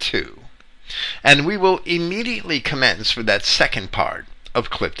 part 2. And we will immediately commence with that second part of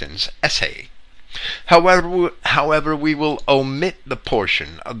Clifton's essay. However, we will omit the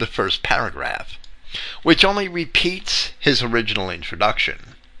portion of the first paragraph, which only repeats his original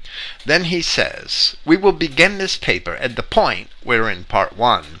introduction. Then he says, we will begin this paper at the point where in part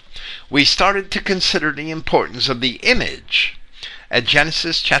 1 we started to consider the importance of the image at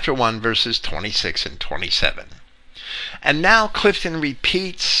Genesis chapter 1 verses 26 and 27. And now Clifton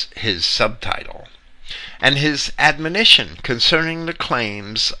repeats his subtitle and his admonition concerning the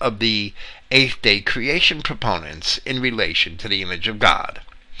claims of the 8th day creation proponents in relation to the image of God.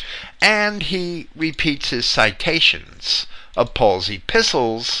 And he repeats his citations of Paul's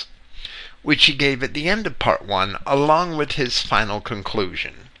epistles, which he gave at the end of part 1, along with his final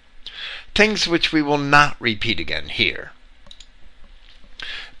conclusion. Things which we will not repeat again here.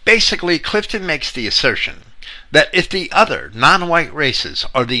 Basically, Clifton makes the assertion that if the other non-white races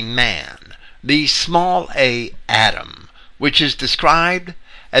are the man, the small a Adam, which is described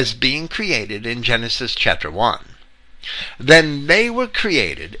as being created in Genesis chapter 1, then they were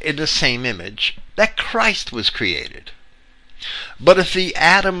created in the same image that Christ was created. But if the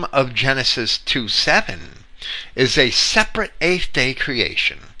Adam of Genesis 2:7 is a separate 8th day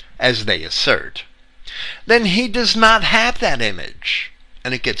creation, as they assert, then he does not have that image.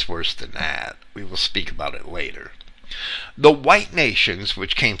 And it gets worse than that. We will speak about it later. The white nations,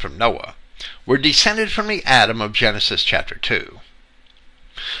 which came from Noah, were descended from the Adam of Genesis chapter 2.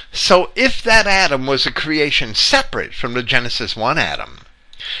 So if that Adam was a creation separate from the Genesis 1 Adam,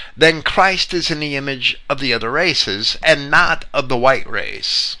 then Christ is in the image of the other races and not of the white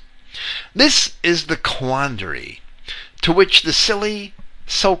race. This is the quandary to which the silly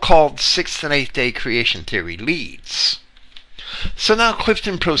so-called 6th and 8th day creation theory leads. So now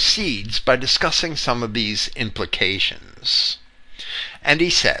Clifton proceeds by discussing some of these implications. And he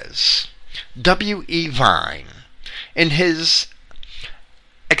says, W. E. Vine, in his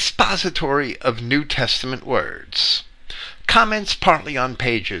expository of New Testament words, comments partly on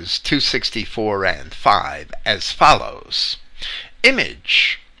pages 264 and 5 as follows.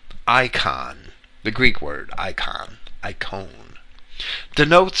 Image, icon, the Greek word icon,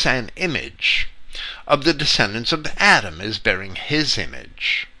 denotes an image of the descendants of Adam as bearing his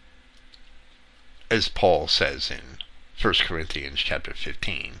image, as Paul says in 1 Corinthians chapter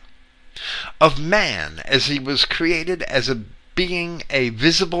 15, of man as he was created as a being a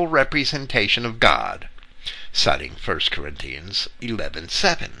visible representation of God, citing 1 Corinthians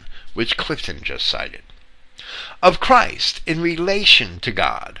 11:7, which Clifton just cited, of Christ in relation to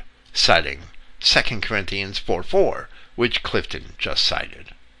God, citing 2 Corinthians 4:4, which Clifton just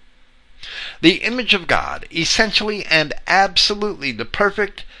cited. The image of God, essentially and absolutely the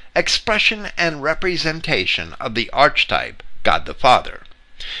perfect expression and representation of the archetype, God the Father,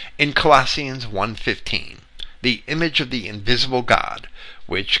 in Colossians 1:15, the image of the invisible God,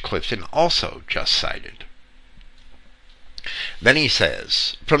 which Clifton also just cited. Then he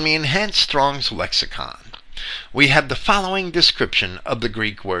says, from the Enhanced Strong's Lexicon, we have the following description of the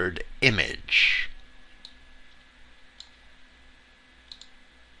Greek word image.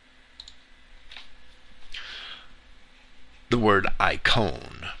 The word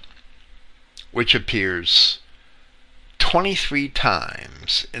icon, which appears 23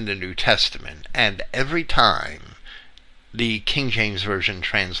 times in the New Testament, and every time the King James Version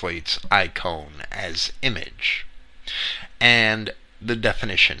translates icon as image. And the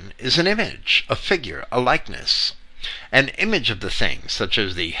definition is an image, a figure, a likeness, an image of the things, such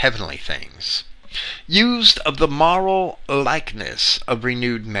as the heavenly things, used of the moral likeness of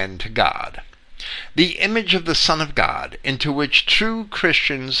renewed men to God, the image of the Son of God, into which true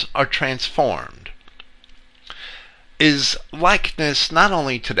Christians are transformed. is likeness not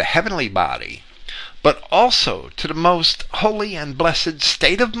only to the heavenly body, but also to the most holy and blessed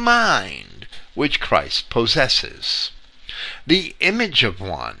state of mind which Christ possesses. The image of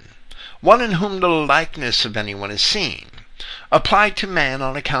one in whom the likeness of anyone is seen, applied to man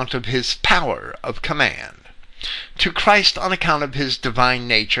on account of his power of command, to Christ on account of his divine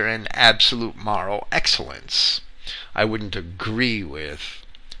nature and absolute moral excellence. I wouldn't agree with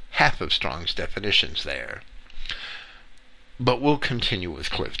half of Strong's definitions there, but we'll continue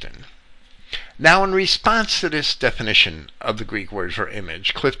with Clifton. Now, in response to this definition of the Greek word for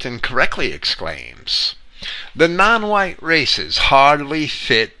image, Clifton correctly exclaims, "The non-white races hardly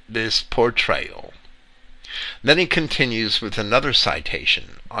fit this portrayal." Then he continues with another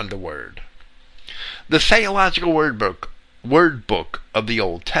citation on the word. The Theological Word Book of the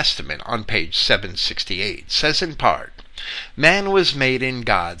Old Testament on page 768 says in part, "Man was made in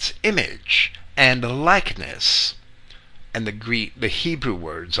God's image and likeness," and the Hebrew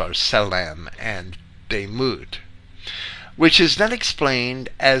words are Selem and Demut, which is then explained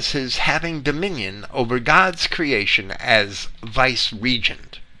as his having dominion over God's creation as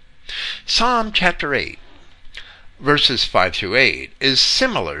vice-regent. Psalm chapter 8, verses 5 through 8, is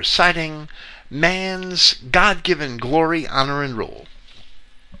similar, citing man's God-given glory, honor, and rule.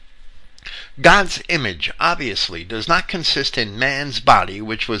 God's image obviously does not consist in man's body,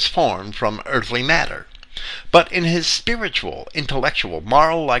 which was formed from earthly matter, but in his spiritual, intellectual,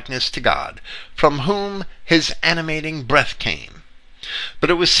 moral likeness to God, from whom his animating breath came. But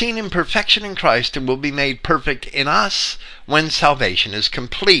it was seen in perfection in Christ and will be made perfect in us when salvation is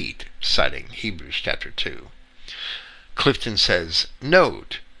complete, citing Hebrews chapter 2. Clifton says,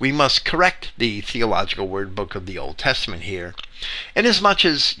 note, we must correct the Theological Word Book of the Old Testament here, inasmuch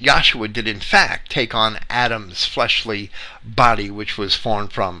as Yahshua did in fact take on Adam's fleshly body, which was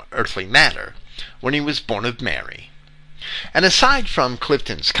formed from earthly matter, when he was born of Mary. And aside from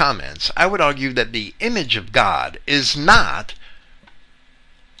Clifton's comments, I would argue that the image of God is not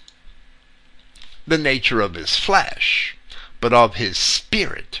the nature of his flesh, but of his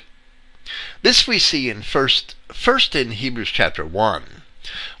spirit. This we see in first in Hebrews chapter 1,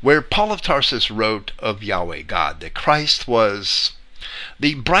 where Paul of Tarsus wrote of Yahweh God that Christ was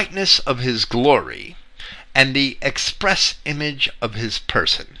the brightness of his glory and the express image of his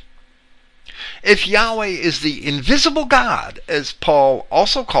person. If Yahweh is the invisible God, as Paul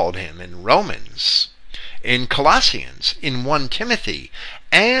also called him in Romans, in Colossians, in 1 Timothy,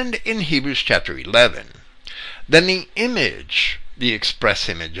 and in Hebrews chapter 11, then the image, the express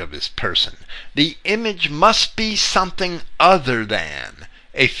image of his person, the image must be something other than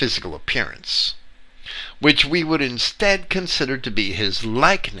a physical appearance, which we would instead consider to be his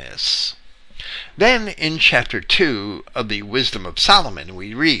likeness. Then in chapter 2 of the Wisdom of Solomon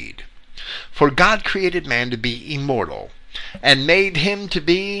we read, "For God created man to be immortal, and made him to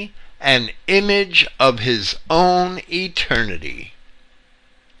be an image of his own eternity."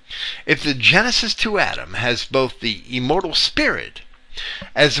 If the Genesis 2 Adam has both the immortal spirit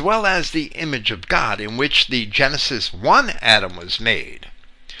as well as the image of God in which the Genesis 1 Adam was made,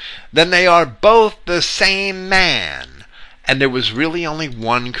 then they are both the same man, and there was really only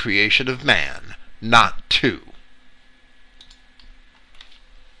one creation of man, not two.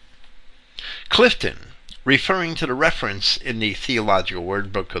 Clifton, referring to the reference in the Theological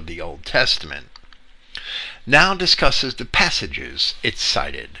Word Book of the Old Testament, now discusses the passages it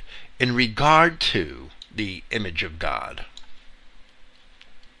cited in regard to the image of God.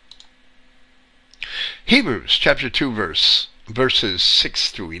 Hebrews chapter 2 verses 6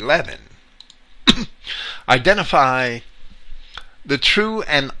 through 11 identify the true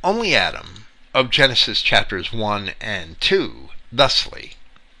and only Adam of Genesis chapters 1 and 2 thusly.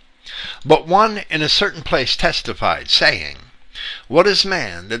 "But one in a certain place testified, saying, What is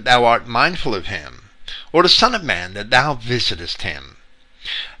man, that thou art mindful of him? Or the Son of man, that thou visitest him?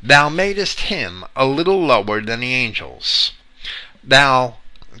 Thou madest him a little lower than the angels. Thou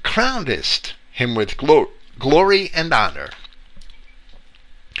crownedest him with glory and honor,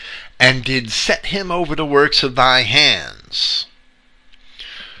 and did set him over the works of thy hands."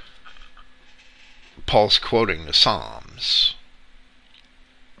 Paul's quoting the Psalms.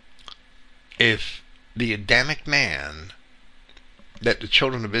 If the Adamic man that the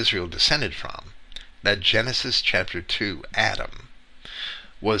children of Israel descended from, that Genesis chapter 2 Adam,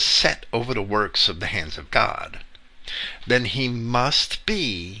 was set over the works of the hands of God, then he must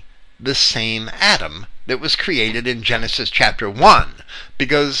be the same Adam that was created in Genesis chapter 1,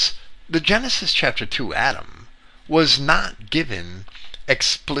 because the Genesis chapter 2 Adam was not given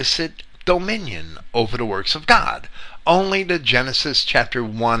explicit dominion over the works of God. Only the Genesis chapter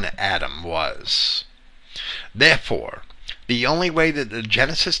 1 Adam was. Therefore, the only way that the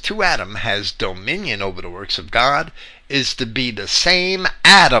Genesis 2 Adam has dominion over the works of God is to be the same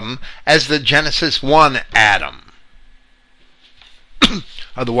Adam as the Genesis 1 Adam.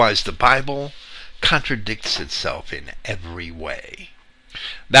 Otherwise, the Bible contradicts itself in every way.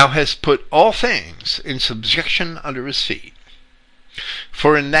 Thou hast put all things in subjection under his feet.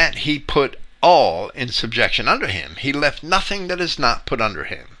 For in that he put all in subjection under him, he left nothing that is not put under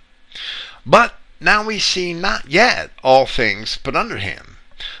him. But now we see not yet all things put under him,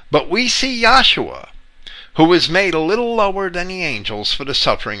 but we see Yahshua, who was made a little lower than the angels for the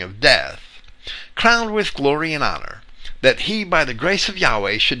suffering of death, crowned with glory and honor, that he by the grace of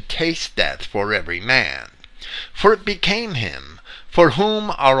Yahweh should taste death for every man. For it became him, for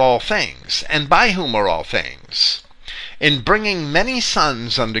whom are all things, and by whom are all things, in bringing many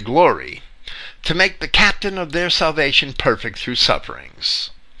sons unto glory, to make the captain of their salvation perfect through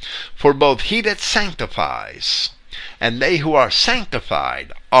sufferings. For both he that sanctifies and they who are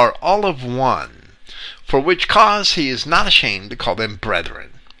sanctified are all of one, for which cause he is not ashamed to call them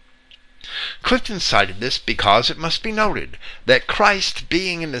brethren. Clifton cited this because it must be noted that Christ,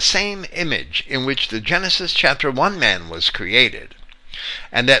 being in the same image in which the Genesis chapter 1 man was created,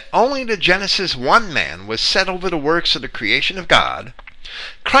 and that only the Genesis 1 man was set over the works of the creation of God,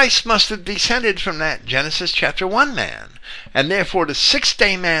 Christ must have descended from that Genesis chapter 1 man, and therefore the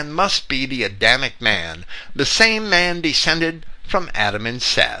sixth-day man must be the Adamic man, the same man descended from Adam and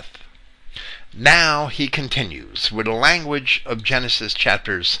Seth. Now he continues with the language of Genesis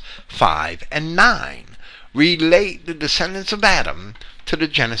chapters 5 and 9, relate the descendants of Adam to the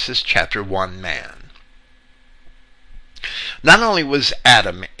Genesis chapter 1 man. Not only was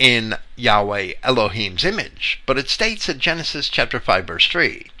Adam in Yahweh Elohim's image, but it states in Genesis chapter 5 verse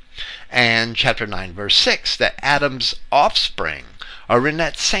 3 and chapter 9 verse 6 that Adam's offspring are in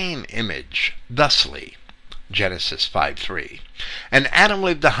that same image, thusly, Genesis 5:3. And Adam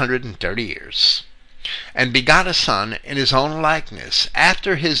lived 130 years, and begot a son in his own likeness,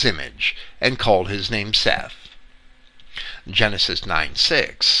 after his image, and called his name Seth. Genesis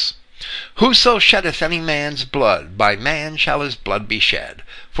 9:6. Whoso sheddeth any man's blood, by man shall his blood be shed,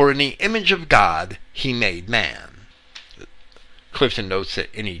 for in the image of God he made man. Clifton notes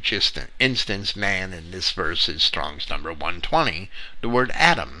that in each instance, man in this verse is Strong's number 120, the word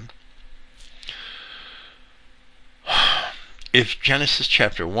Adam. If Genesis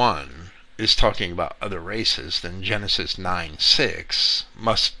chapter 1 is talking about other races, then Genesis 9:6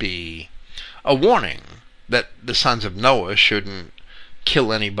 must be a warning that the sons of Noah shouldn't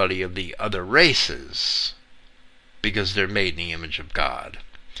kill anybody of the other races because they're made in the image of God.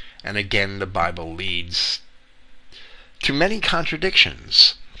 And again, the Bible leads to many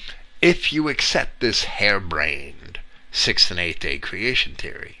contradictions if you accept this harebrained 6th and 8th day creation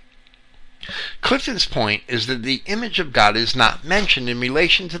theory. Clifton's point is that the image of God is not mentioned in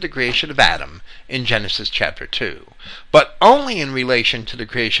relation to the creation of Adam in Genesis chapter 2, but only in relation to the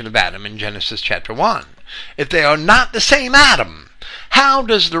creation of Adam in Genesis chapter 1. If they are not the same Adam, how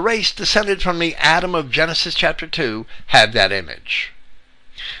does the race descended from the Adam of Genesis chapter 2 have that image?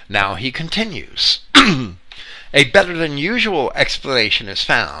 Now he continues. A better than usual explanation is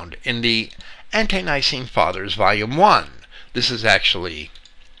found in the Ante-Nicene Fathers, Volume 1. This is actually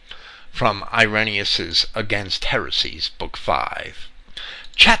from Irenaeus' Against Heresies, Book 5.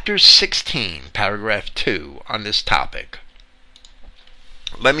 Chapter 16, paragraph 2, on this topic.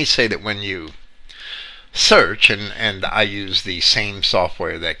 Let me say that when you search, and I use the same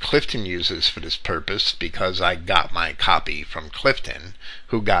software that Clifton uses for this purpose because I got my copy from Clifton,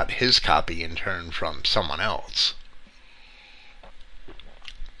 who got his copy in turn from someone else.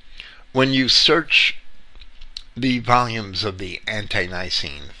 When you search the volumes of the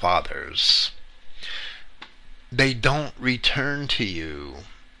Ante-Nicene Fathers, they don't return to you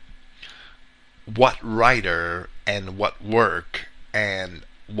what writer and what work and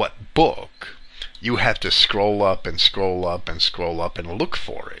what book. You have to scroll up and scroll up and scroll up and look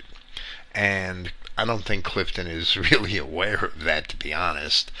for it. And I don't think Clifton is really aware of that, to be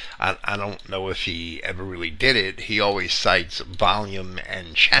honest. I don't know if he ever really did it. He always cites volume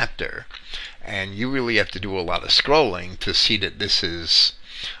and chapter. And you really have to do a lot of scrolling to see that this is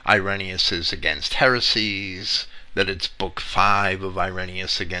Irenaeus' Against Heresies, that it's book 5 of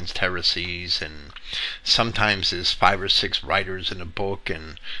Irenaeus Against Heresies, and sometimes there's 5 or 6 writers in a book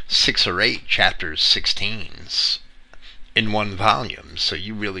and 6 or 8 chapters 16s in one volume. So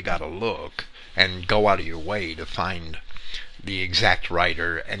you really got to look and go out of your way to find the exact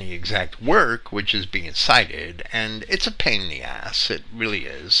writer and the exact work which is being cited, and it's a pain in the ass, it really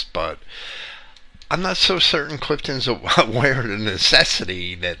is. But I'm not so certain Clifton's aware of the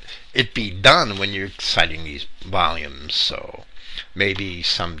necessity that it be done when you're citing these volumes. So maybe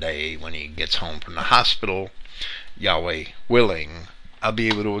someday when he gets home from the hospital, Yahweh willing, I'll be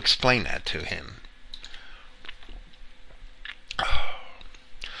able to explain that to him.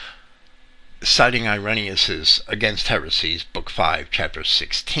 Citing Irenaeus' Against Heresies, Book 5, Chapter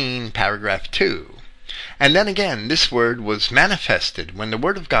 16, Paragraph 2. And then again, this word was manifested when the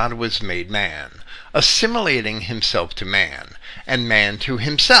Word of God was made man, assimilating himself to man, and man to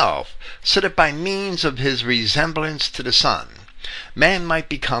himself, so that by means of his resemblance to the Son, man might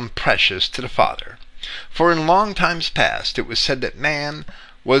become precious to the Father. For in long times past it was said that man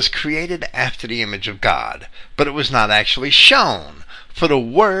was created after the image of God, but it was not actually shown, for the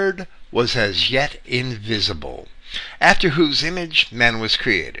Word was as yet invisible, after whose image man was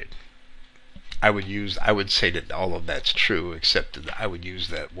created. I would say that all of that's true, except that I would use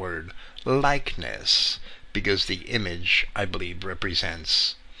that word likeness, because the image, I believe,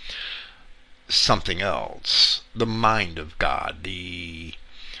 represents something else. The mind of God, the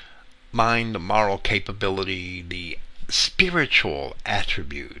mind, the moral capability, the spiritual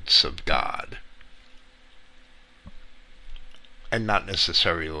attributes of God, and not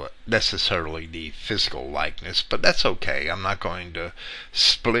necessarily the physical likeness, but that's okay. I'm not going to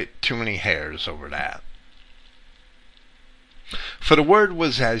split too many hairs over that. For the Word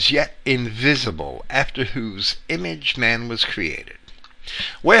was as yet invisible, after whose image man was created.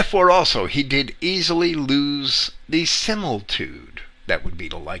 Wherefore also he did easily lose the similitude, that would be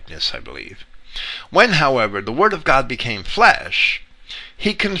the likeness, I believe. When, however, the Word of God became flesh,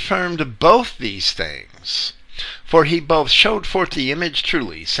 he confirmed both these things. For he both showed forth the image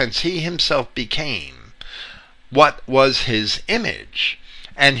truly, since he himself became what was his image,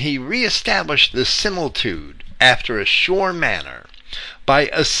 and he re-established the similitude after a sure manner, by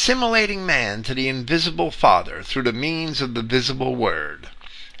assimilating man to the invisible Father through the means of the visible Word.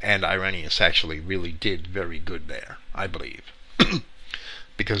 And Irenaeus actually really did very good there, I believe,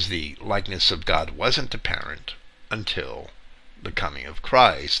 because the likeness of God wasn't apparent until the coming of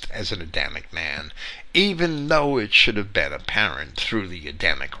Christ as an Adamic man, even though it should have been apparent through the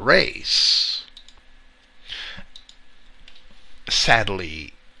Adamic race.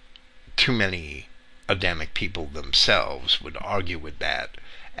 Sadly, too many Adamic people themselves would argue with that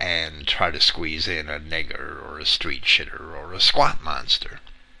and try to squeeze in a nigger or a street shitter or a squat monster.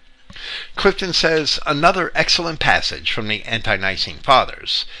 Clifton says another excellent passage from the Ante-Nicene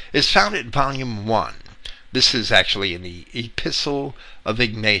Fathers is found at Volume 1. This is actually in the Epistle of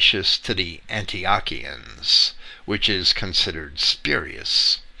Ignatius to the Antiochians, which is considered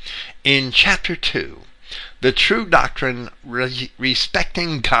spurious. In Chapter 2, the true doctrine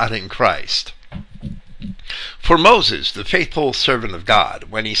respecting God in Christ. For Moses, the faithful servant of God,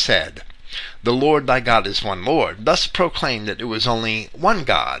 when he said, "The Lord thy God is one Lord," thus proclaimed that it was only one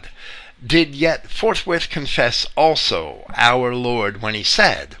God, did yet forthwith confess also our Lord when he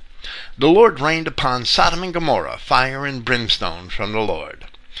said, "The Lord rained upon Sodom and Gomorrah fire and brimstone from the Lord."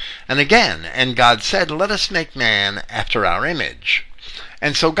 And again, "And God said, Let us make man after our image.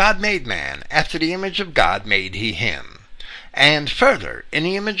 And so God made man, after the image of God made he him. And further, in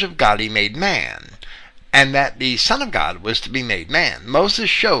the image of God he made man, and that the Son of God was to be made man, Moses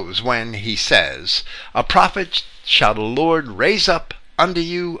shows when he says, "A prophet shall the Lord raise up unto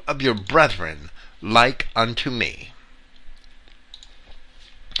you of your brethren, like unto me."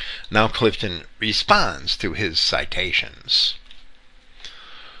 Now Clifton responds to his citations.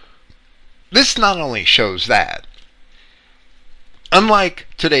 This not only shows that, unlike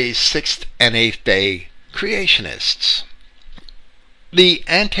today's 6th and 8th day creationists, the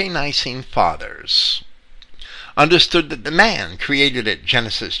Ante-Nicene Fathers understood that the man created at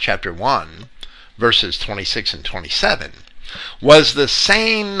Genesis chapter 1, verses 26 and 27, was the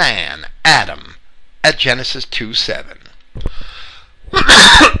same man, Adam, at Genesis 2:7.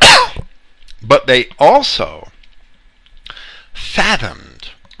 But they also fathomed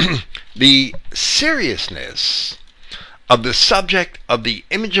the seriousness of the subject of the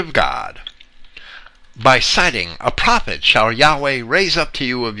image of God by citing, "A prophet shall Yahweh raise up to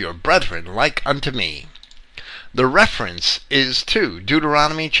you of your brethren like unto me." The reference is to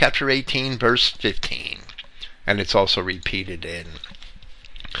Deuteronomy chapter 18, verse 15. And it's also repeated in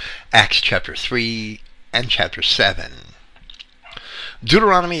Acts chapter 3 and chapter 7.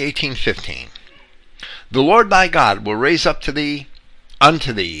 Deuteronomy 18:15. "The Lord thy God will raise up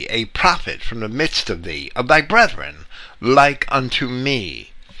unto thee a prophet from the midst of thee, of thy brethren, like unto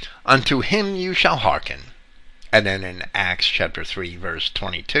me. Unto him you shall hearken." And then in Acts chapter 3, verse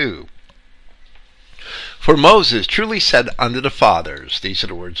 22. "For Moses truly said unto the fathers," these are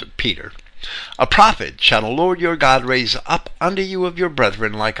the words of Peter, A prophet shall the Lord your God raise up unto you of your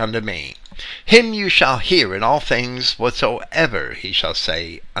brethren like unto me. Him you shall hear in all things whatsoever he shall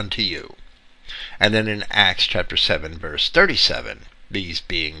say unto you. And then in Acts chapter 7, verse 37, these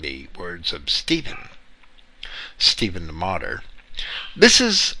being the words of Stephen the martyr, this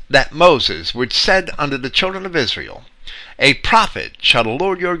is that Moses which said unto the children of Israel, A prophet shall the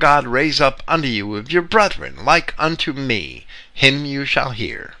Lord your God raise up unto you of your brethren like unto me. Him you shall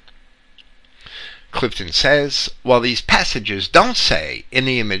hear. Clifton says, while these passages don't say in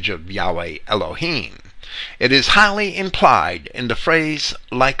the image of Yahweh Elohim, it is highly implied in the phrase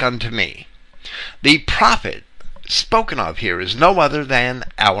like unto me. The prophet spoken of here is no other than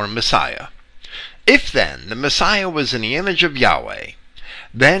our Messiah. If then the Messiah was in the image of Yahweh,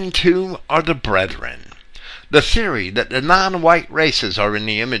 then too are the brethren. The theory that the non-white races are in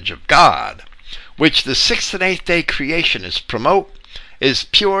the image of God, which the 6th and 8th day creationists promote, is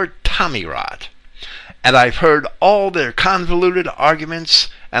pure Tommy rot. And I've heard all their convoluted arguments,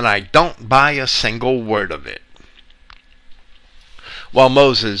 and I don't buy a single word of it. While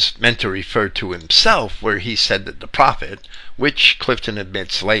Moses meant to refer to himself where he said that the prophet, which Clifton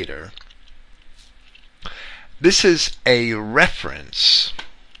admits later, this is a reference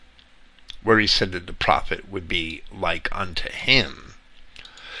where he said that the prophet would be like unto him.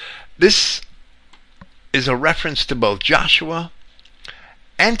 This is a reference to both Joshua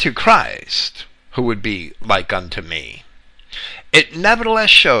and to Christ, who would be like unto me. It nevertheless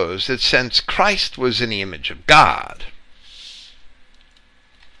shows that since Christ was in the image of God,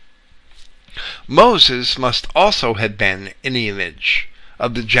 Moses must also have been in the image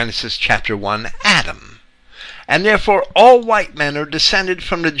of the Genesis chapter 1 Adam. And therefore all white men are descended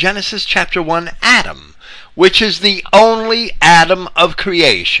from the Genesis chapter 1 Adam, which is the only Adam of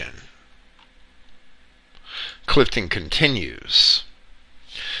creation. Clifton continues,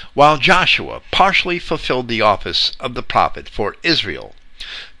 while Joshua partially fulfilled the office of the prophet for Israel,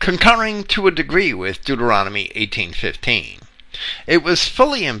 concurring to a degree with Deuteronomy 18:15, it was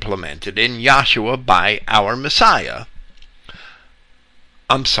fully implemented in Yahshua by our Messiah.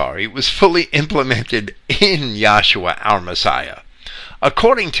 It was fully implemented in Yahshua our Messiah.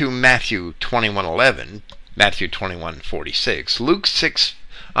 According to Matthew 21:11, Matthew 21:46,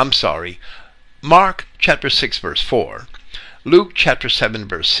 Mark chapter 6 verse 4, Luke chapter 7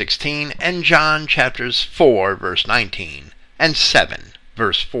 verse 16, and John chapters 4 verse 19 and 7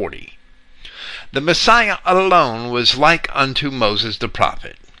 verse 40. The Messiah alone was like unto Moses the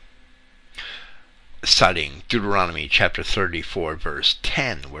prophet, citing Deuteronomy chapter 34 verse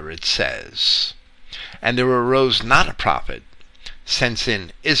 10, where it says, And there arose not a prophet since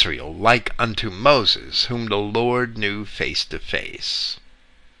in Israel like unto Moses, whom the Lord knew face to face.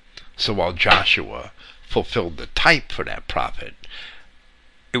 So while Joshua fulfilled the type for that prophet,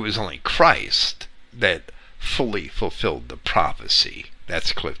 it was only Christ that fully fulfilled the prophecy.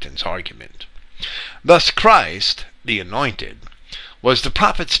 That's Clifton's argument. Thus Christ, the anointed, was the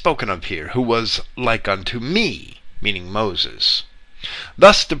prophet spoken of here, who was like unto me, meaning Moses.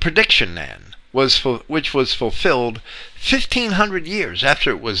 Thus the prediction then, which was fulfilled 1,500 years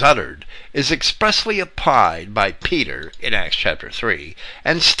after it was uttered, is expressly applied by Peter in Acts chapter 3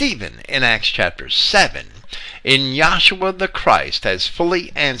 and Stephen in Acts chapter 7 in Yahshua the Christ as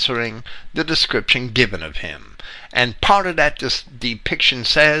fully answering the description given of him. And part of that depiction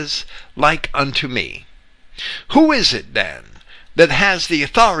says, like unto me. Who is it then that has the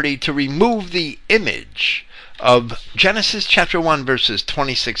authority to remove the image of Genesis chapter 1 verses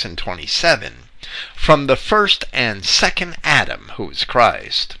 26 and 27 from the first and second Adam, who is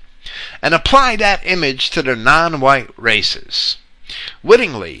Christ, and apply that image to the non-white races?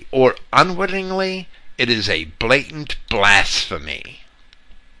 Wittingly or unwittingly, it is a blatant blasphemy.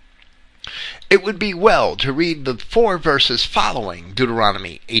 It would be well to read the 4 verses following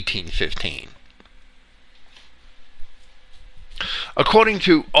Deuteronomy 18:15. According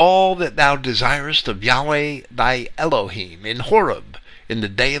to all that thou desirest of Yahweh thy Elohim in Horeb in the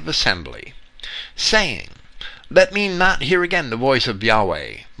day of assembly, saying, Let me not hear again the voice of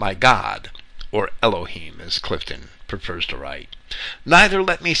Yahweh my God, or Elohim as Clifton prefers to write, neither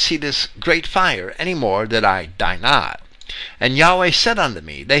let me see this great fire any more, that I die not. And Yahweh said unto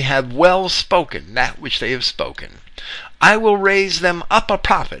me, They have well spoken that which they have spoken. I will raise them up a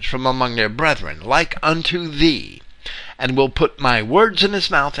prophet from among their brethren, like unto thee, and will put my words in his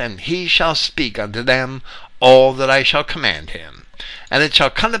mouth, and he shall speak unto them all that I shall command him. And it shall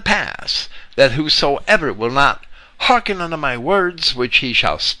come to pass, that whosoever will not hearken unto my words, which he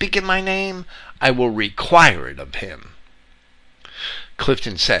shall speak in my name, I will require it of him.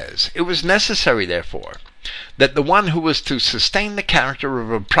 Clifton says, It was necessary, therefore, that the one who was to sustain the character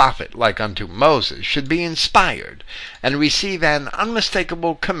of a prophet like unto Moses should be inspired and receive an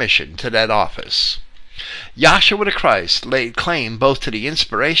unmistakable commission to that office. Yahshua the Christ laid claim both to the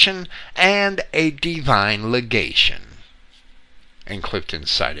inspiration and a divine legation. And Clifton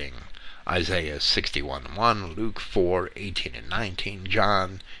citing Isaiah 61:1, Luke 4:18 and 19,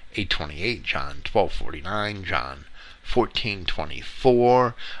 John 8:28, John 12:49, John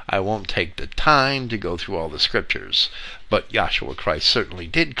 14:24. I won't take the time to go through all the scriptures, but Yahshua Christ certainly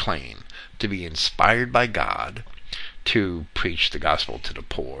did claim to be inspired by God to preach the gospel to the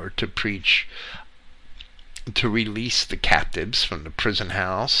poor, to release the captives from the prison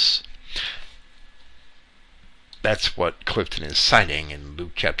house. That's what Clifton is citing in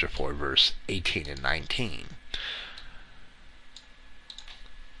Luke chapter 4, verse 18 and 19.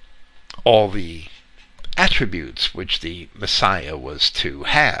 All the attributes which the Messiah was to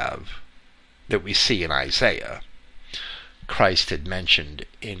have that we see in Isaiah, Christ had mentioned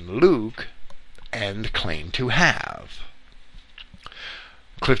in Luke and claimed to have.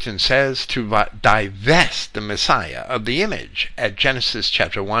 Clifton says to divest the Messiah of the image at Genesis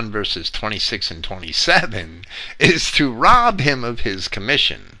chapter 1 verses 26 and 27 is to rob him of his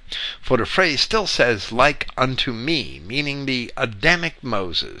commission. For the phrase still says, like unto me, meaning the Adamic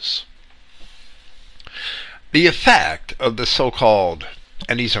Moses. The effect of the so-called,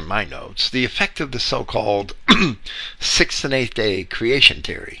 and these are my notes, the effect of the so-called 6th and 8th day creation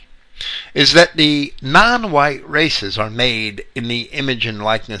theory is that the non-white races are made in the image and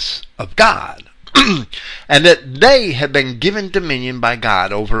likeness of God, and that they have been given dominion by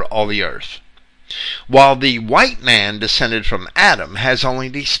God over all the earth, while the white man descended from Adam has only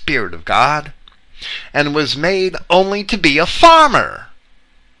the Spirit of God and was made only to be a farmer.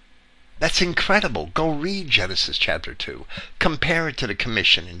 That's incredible. Go read Genesis chapter 2. Compare it to the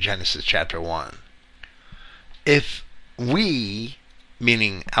commission in Genesis chapter 1. If we,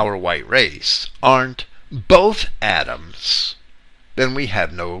 meaning our white race, aren't both Adams, then we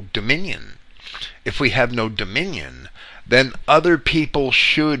have no dominion. If we have no dominion, then other people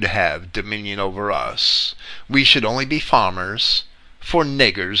should have dominion over us. We should only be farmers for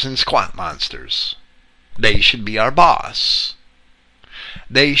niggers and squat monsters. They should be our boss.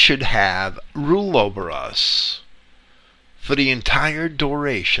 They should have rule over us for the entire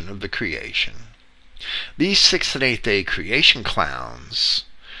duration of the creation. These 6th and 8th day creation clowns,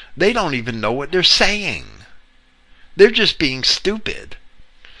 they don't even know what they're saying. They're just being stupid.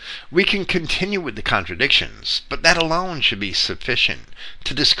 We can continue with the contradictions, but that alone should be sufficient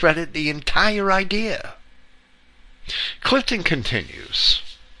to discredit the entire idea. Clifton continues.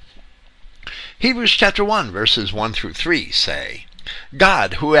 Hebrews chapter 1 verses 1 through 3 say,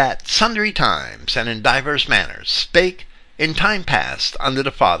 God, who at sundry times and in divers manners spake in time past unto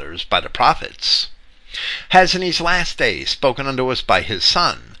the fathers by the prophets, has in these last days spoken unto us by his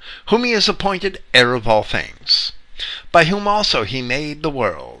Son, whom he has appointed heir of all things, by whom also he made the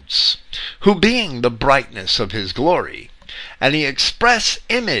worlds, who being the brightness of his glory, and the express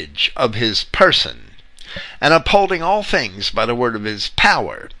image of his person, and upholding all things by the word of his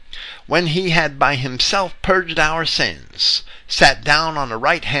power, when he had by himself purged our sins, sat down on the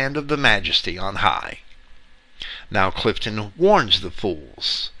right hand of the Majesty on high. Now Clifton warns the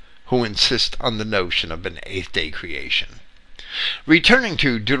fools who insist on the notion of an 8th day creation. Returning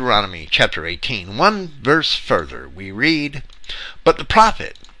to Deuteronomy chapter 18, one verse further, we read, But the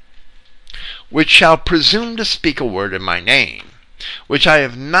prophet, which shall presume to speak a word in my name, which I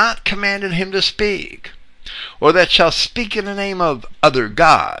have not commanded him to speak, or that shall speak in the name of other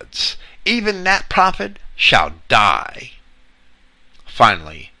gods, even that prophet shall die.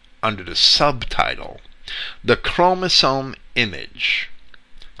 Finally, under the subtitle, The Chromosome Image,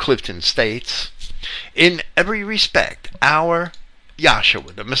 Clifton states, in every respect, our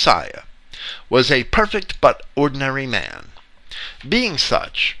Yahshua, the Messiah, was a perfect but ordinary man. Being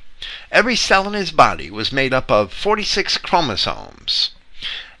such, every cell in his body was made up of 46 chromosomes,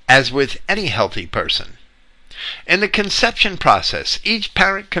 as with any healthy person. In the conception process, each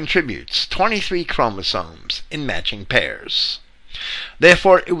parent contributes 23 chromosomes in matching pairs.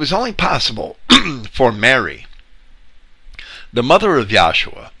 Therefore, it was only possible for Mary, the mother of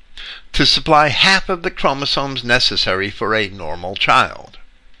Yahshua, to supply half of the chromosomes necessary for a normal child.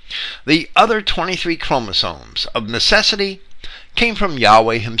 The other 23 chromosomes of necessity came from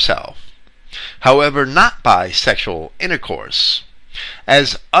Yahweh himself, however not by sexual intercourse,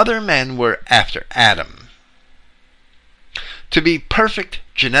 as other men were after Adam. To be perfect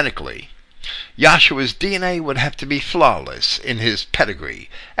genetically, Yahshua's DNA would have to be flawless in his pedigree,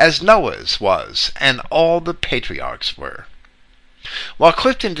 as Noah's was and all the patriarchs were. While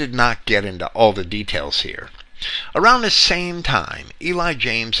Clifton did not get into all the details here, around the same time, Eli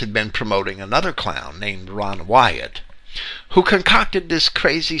James had been promoting another clown named Ron Wyatt, who concocted this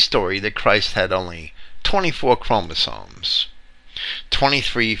crazy story that Christ had only 24 chromosomes,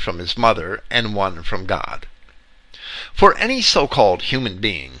 23 from his mother and 1 from God. For any so-called human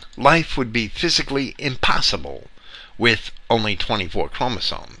being, life would be physically impossible with only 24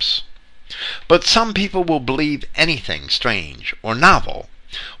 chromosomes. But some people will believe anything strange or novel,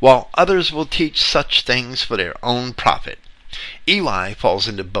 while others will teach such things for their own profit. Eli falls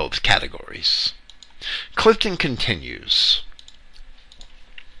into both categories. Clifton continues,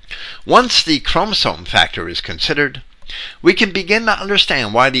 once the chromosome factor is considered, we can begin to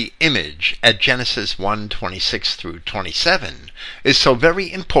understand why the image at Genesis 1:26 through 27 is so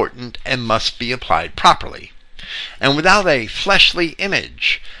very important and must be applied properly. And without a fleshly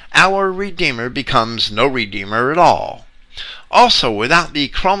image, our Redeemer becomes no Redeemer at all. Also, without the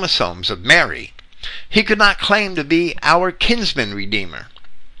chromosomes of Mary, he could not claim to be our kinsman Redeemer.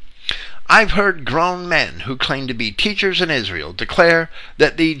 I've heard grown men who claim to be teachers in Israel declare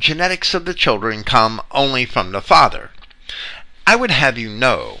that the genetics of the children come only from the father. I would have you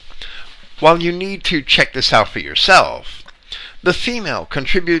know, while you need to check this out for yourself, the female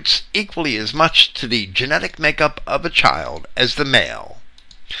contributes equally as much to the genetic makeup of a child as the male.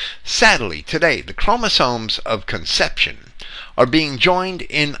 Sadly, today, the chromosomes of conception are being joined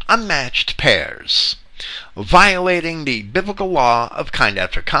in unmatched pairs, violating the biblical law of kind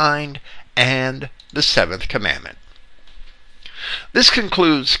after kind and the seventh commandment. This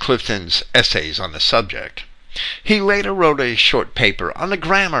concludes Clifton's essays on the subject. He later wrote a short paper on the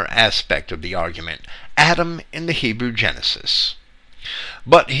grammar aspect of the argument, Adam in the Hebrew Genesis.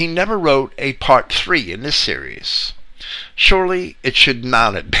 But he never wrote a part 3 in this series. Surely it should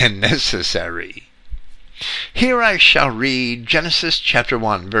not have been necessary. Here I shall read Genesis chapter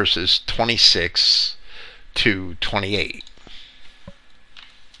 1, verses 26 to 28.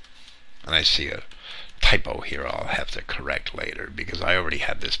 And I see a typo here I'll have to correct later because I already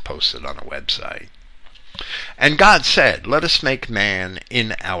have this posted on a website. And God said, let us make man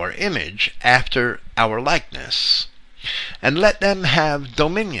in our image, after our likeness, and let them have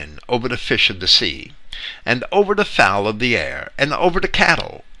dominion over the fish of the sea, and over the fowl of the air, and over the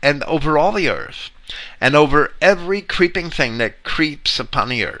cattle, and over all the earth, and over every creeping thing that creeps upon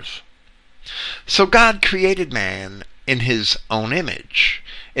the earth. So God created man in his own image.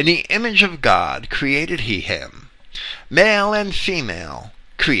 In the image of God created he him. Male and female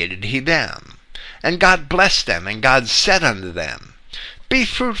created he them. And God blessed them, and God said unto them, be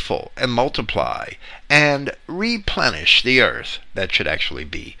fruitful and multiply, and replenish the earth. That should actually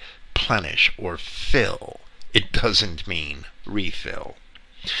be plenish or fill. It doesn't mean refill.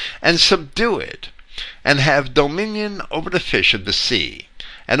 And subdue it, and have dominion over the fish of the sea,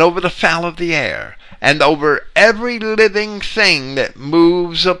 and over the fowl of the air, and over every living thing that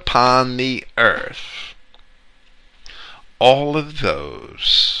moves upon the earth. All of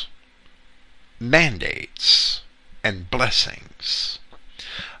those mandates and blessings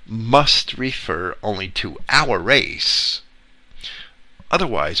must refer only to our race.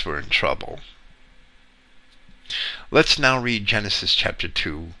 Otherwise, we're in trouble. Let's now read Genesis chapter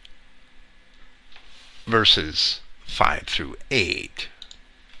 2, verses 5 through 8.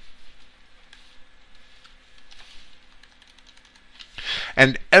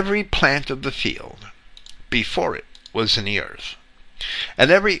 And every plant of the field before it was in the earth, and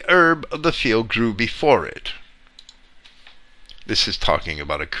every herb of the field grew before it. This is talking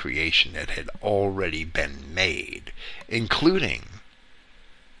about a creation that had already been made, including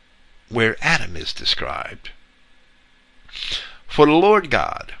where Adam is described. For the Lord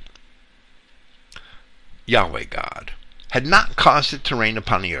God, Yahweh God, had not caused it to rain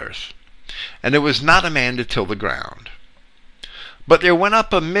upon the earth, and there was not a man to till the ground. But there went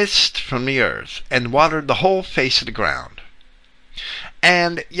up a mist from the earth, and watered the whole face of the ground.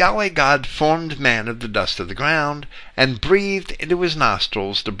 And Yahweh God formed man of the dust of the ground, and breathed into his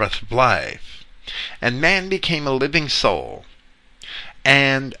nostrils the breath of life. And man became a living soul.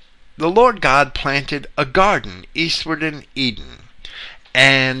 And the Lord God planted a garden eastward in Eden,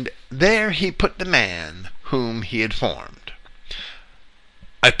 and there he put the man whom he had formed.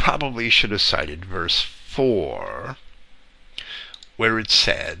 I probably should have cited verse 4, where it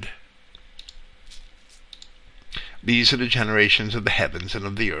said, these are the generations of the heavens and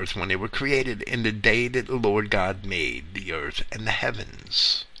of the earth when they were created in the day that the Lord God made the earth and the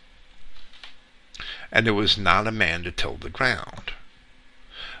heavens. And there was not a man to till the ground.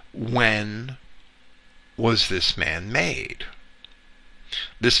 When was this man made?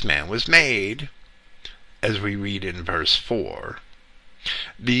 This man was made, as we read in verse 4,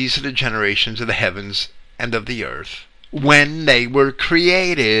 These are the generations of the heavens and of the earth when they were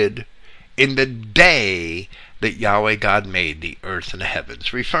created in the day that Yahweh God made the earth and the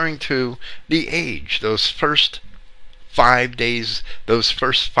heavens, referring to the age, those first 5 days, those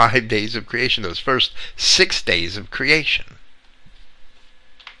first 5 days of creation, those first 6 days of creation.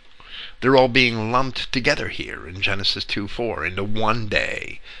 They're all being lumped together here in Genesis 2:4 into one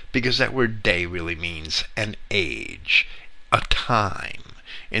day, because that word day really means an age, a time,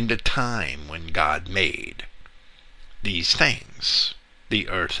 in the time when God made these things, the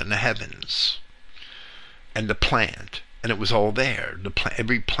earth and the heavens, and the plant, and it was all there.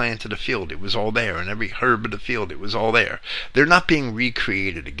 Every plant of the field, it was all there, and every herb of the field, it was all there. They're not being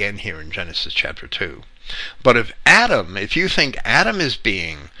recreated again here in Genesis chapter 2. But if you think Adam is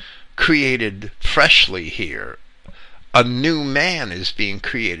being created freshly here, a new man is being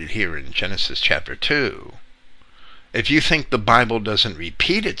created here in Genesis chapter 2. If you think the Bible doesn't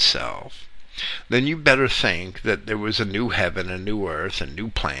repeat itself, then you better think that there was a new heaven, a new earth, and new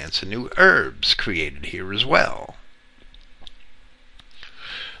plants, and new herbs created here as well.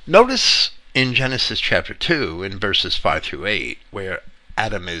 Notice in Genesis chapter 2, in verses 5 through 8, where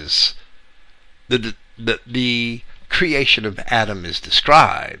Adam is, the creation of Adam is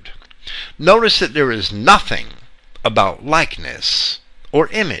described. Notice that there is nothing about likeness or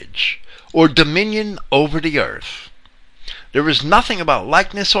image or dominion over the earth. There is nothing about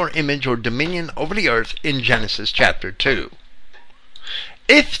likeness or image or dominion over the earth in Genesis chapter 2.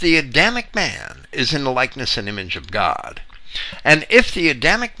 If the Adamic man is in the likeness and image of God, and if the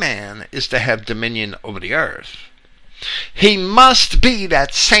Adamic man is to have dominion over the earth, he must be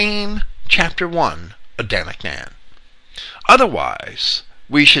that same chapter 1 Adamic man. Otherwise,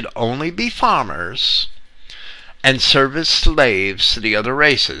 we should only be farmers and serve as slaves to the other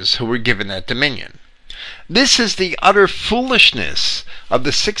races who were given that dominion. This is the utter foolishness of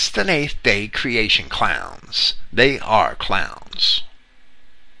the 6th and 8th day creation clowns. They are clowns.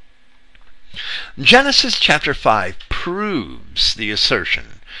 Genesis chapter 5 proves the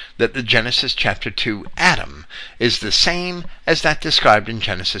assertion that the Genesis chapter 2 Adam is the same as that described in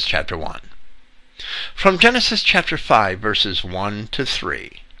Genesis chapter 1. From Genesis chapter 5 verses 1 to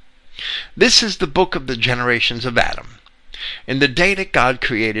 3. This is the book of the generations of Adam. In the day that God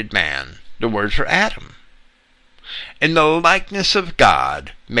created man, the word for Adam. In the likeness of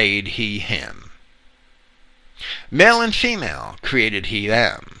God made he him. Male and female created he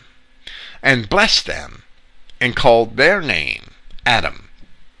them, and blessed them, and called their name Adam,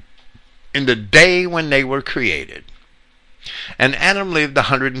 in the day when they were created. And Adam lived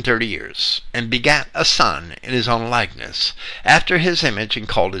 130 years, and begat a son in his own likeness, after his image, and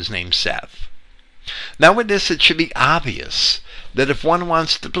called his name Seth. Now with this it should be obvious that if one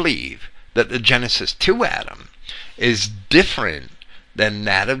wants to believe that the Genesis 2 Adam is different than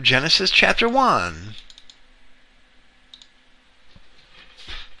that of Genesis chapter 1,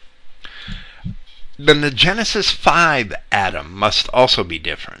 then the Genesis 5 Adam must also be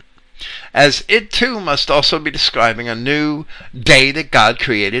different, as it too must also be describing a new day that God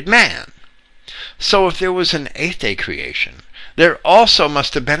created man. So if there was an 8th day creation, there also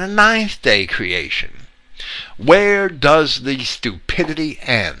must have been a 9th day creation. Where does the stupidity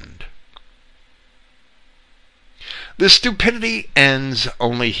end? The stupidity ends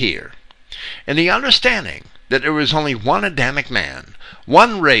only here, in the understanding that there was only one Adamic man,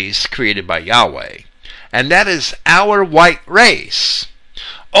 one race created by Yahweh, and that is our white race.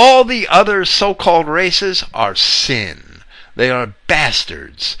 All the other so-called races are sin. They are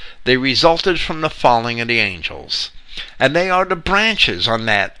bastards. They resulted from the falling of the angels. And they are the branches on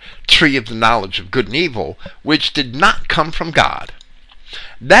that tree of the knowledge of good and evil, which did not come from God.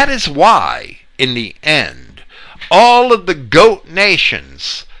 That is why, in the end, all of the goat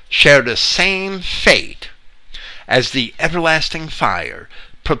nations share the same fate as the everlasting fire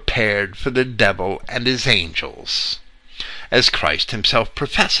prepared for the devil and his angels, as Christ himself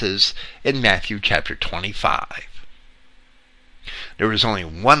professes in Matthew chapter 25. There is only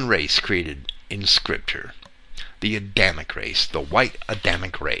one race created in Scripture, the Adamic race, the white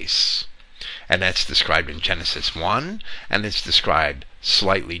Adamic race. And that's described in Genesis 1, and it's described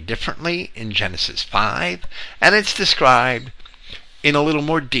slightly differently in Genesis 5, and it's described in a little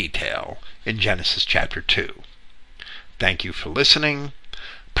more detail in Genesis chapter 2. Thank you for listening.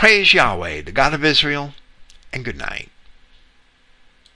 Praise Yahweh, the God of Israel, and good night.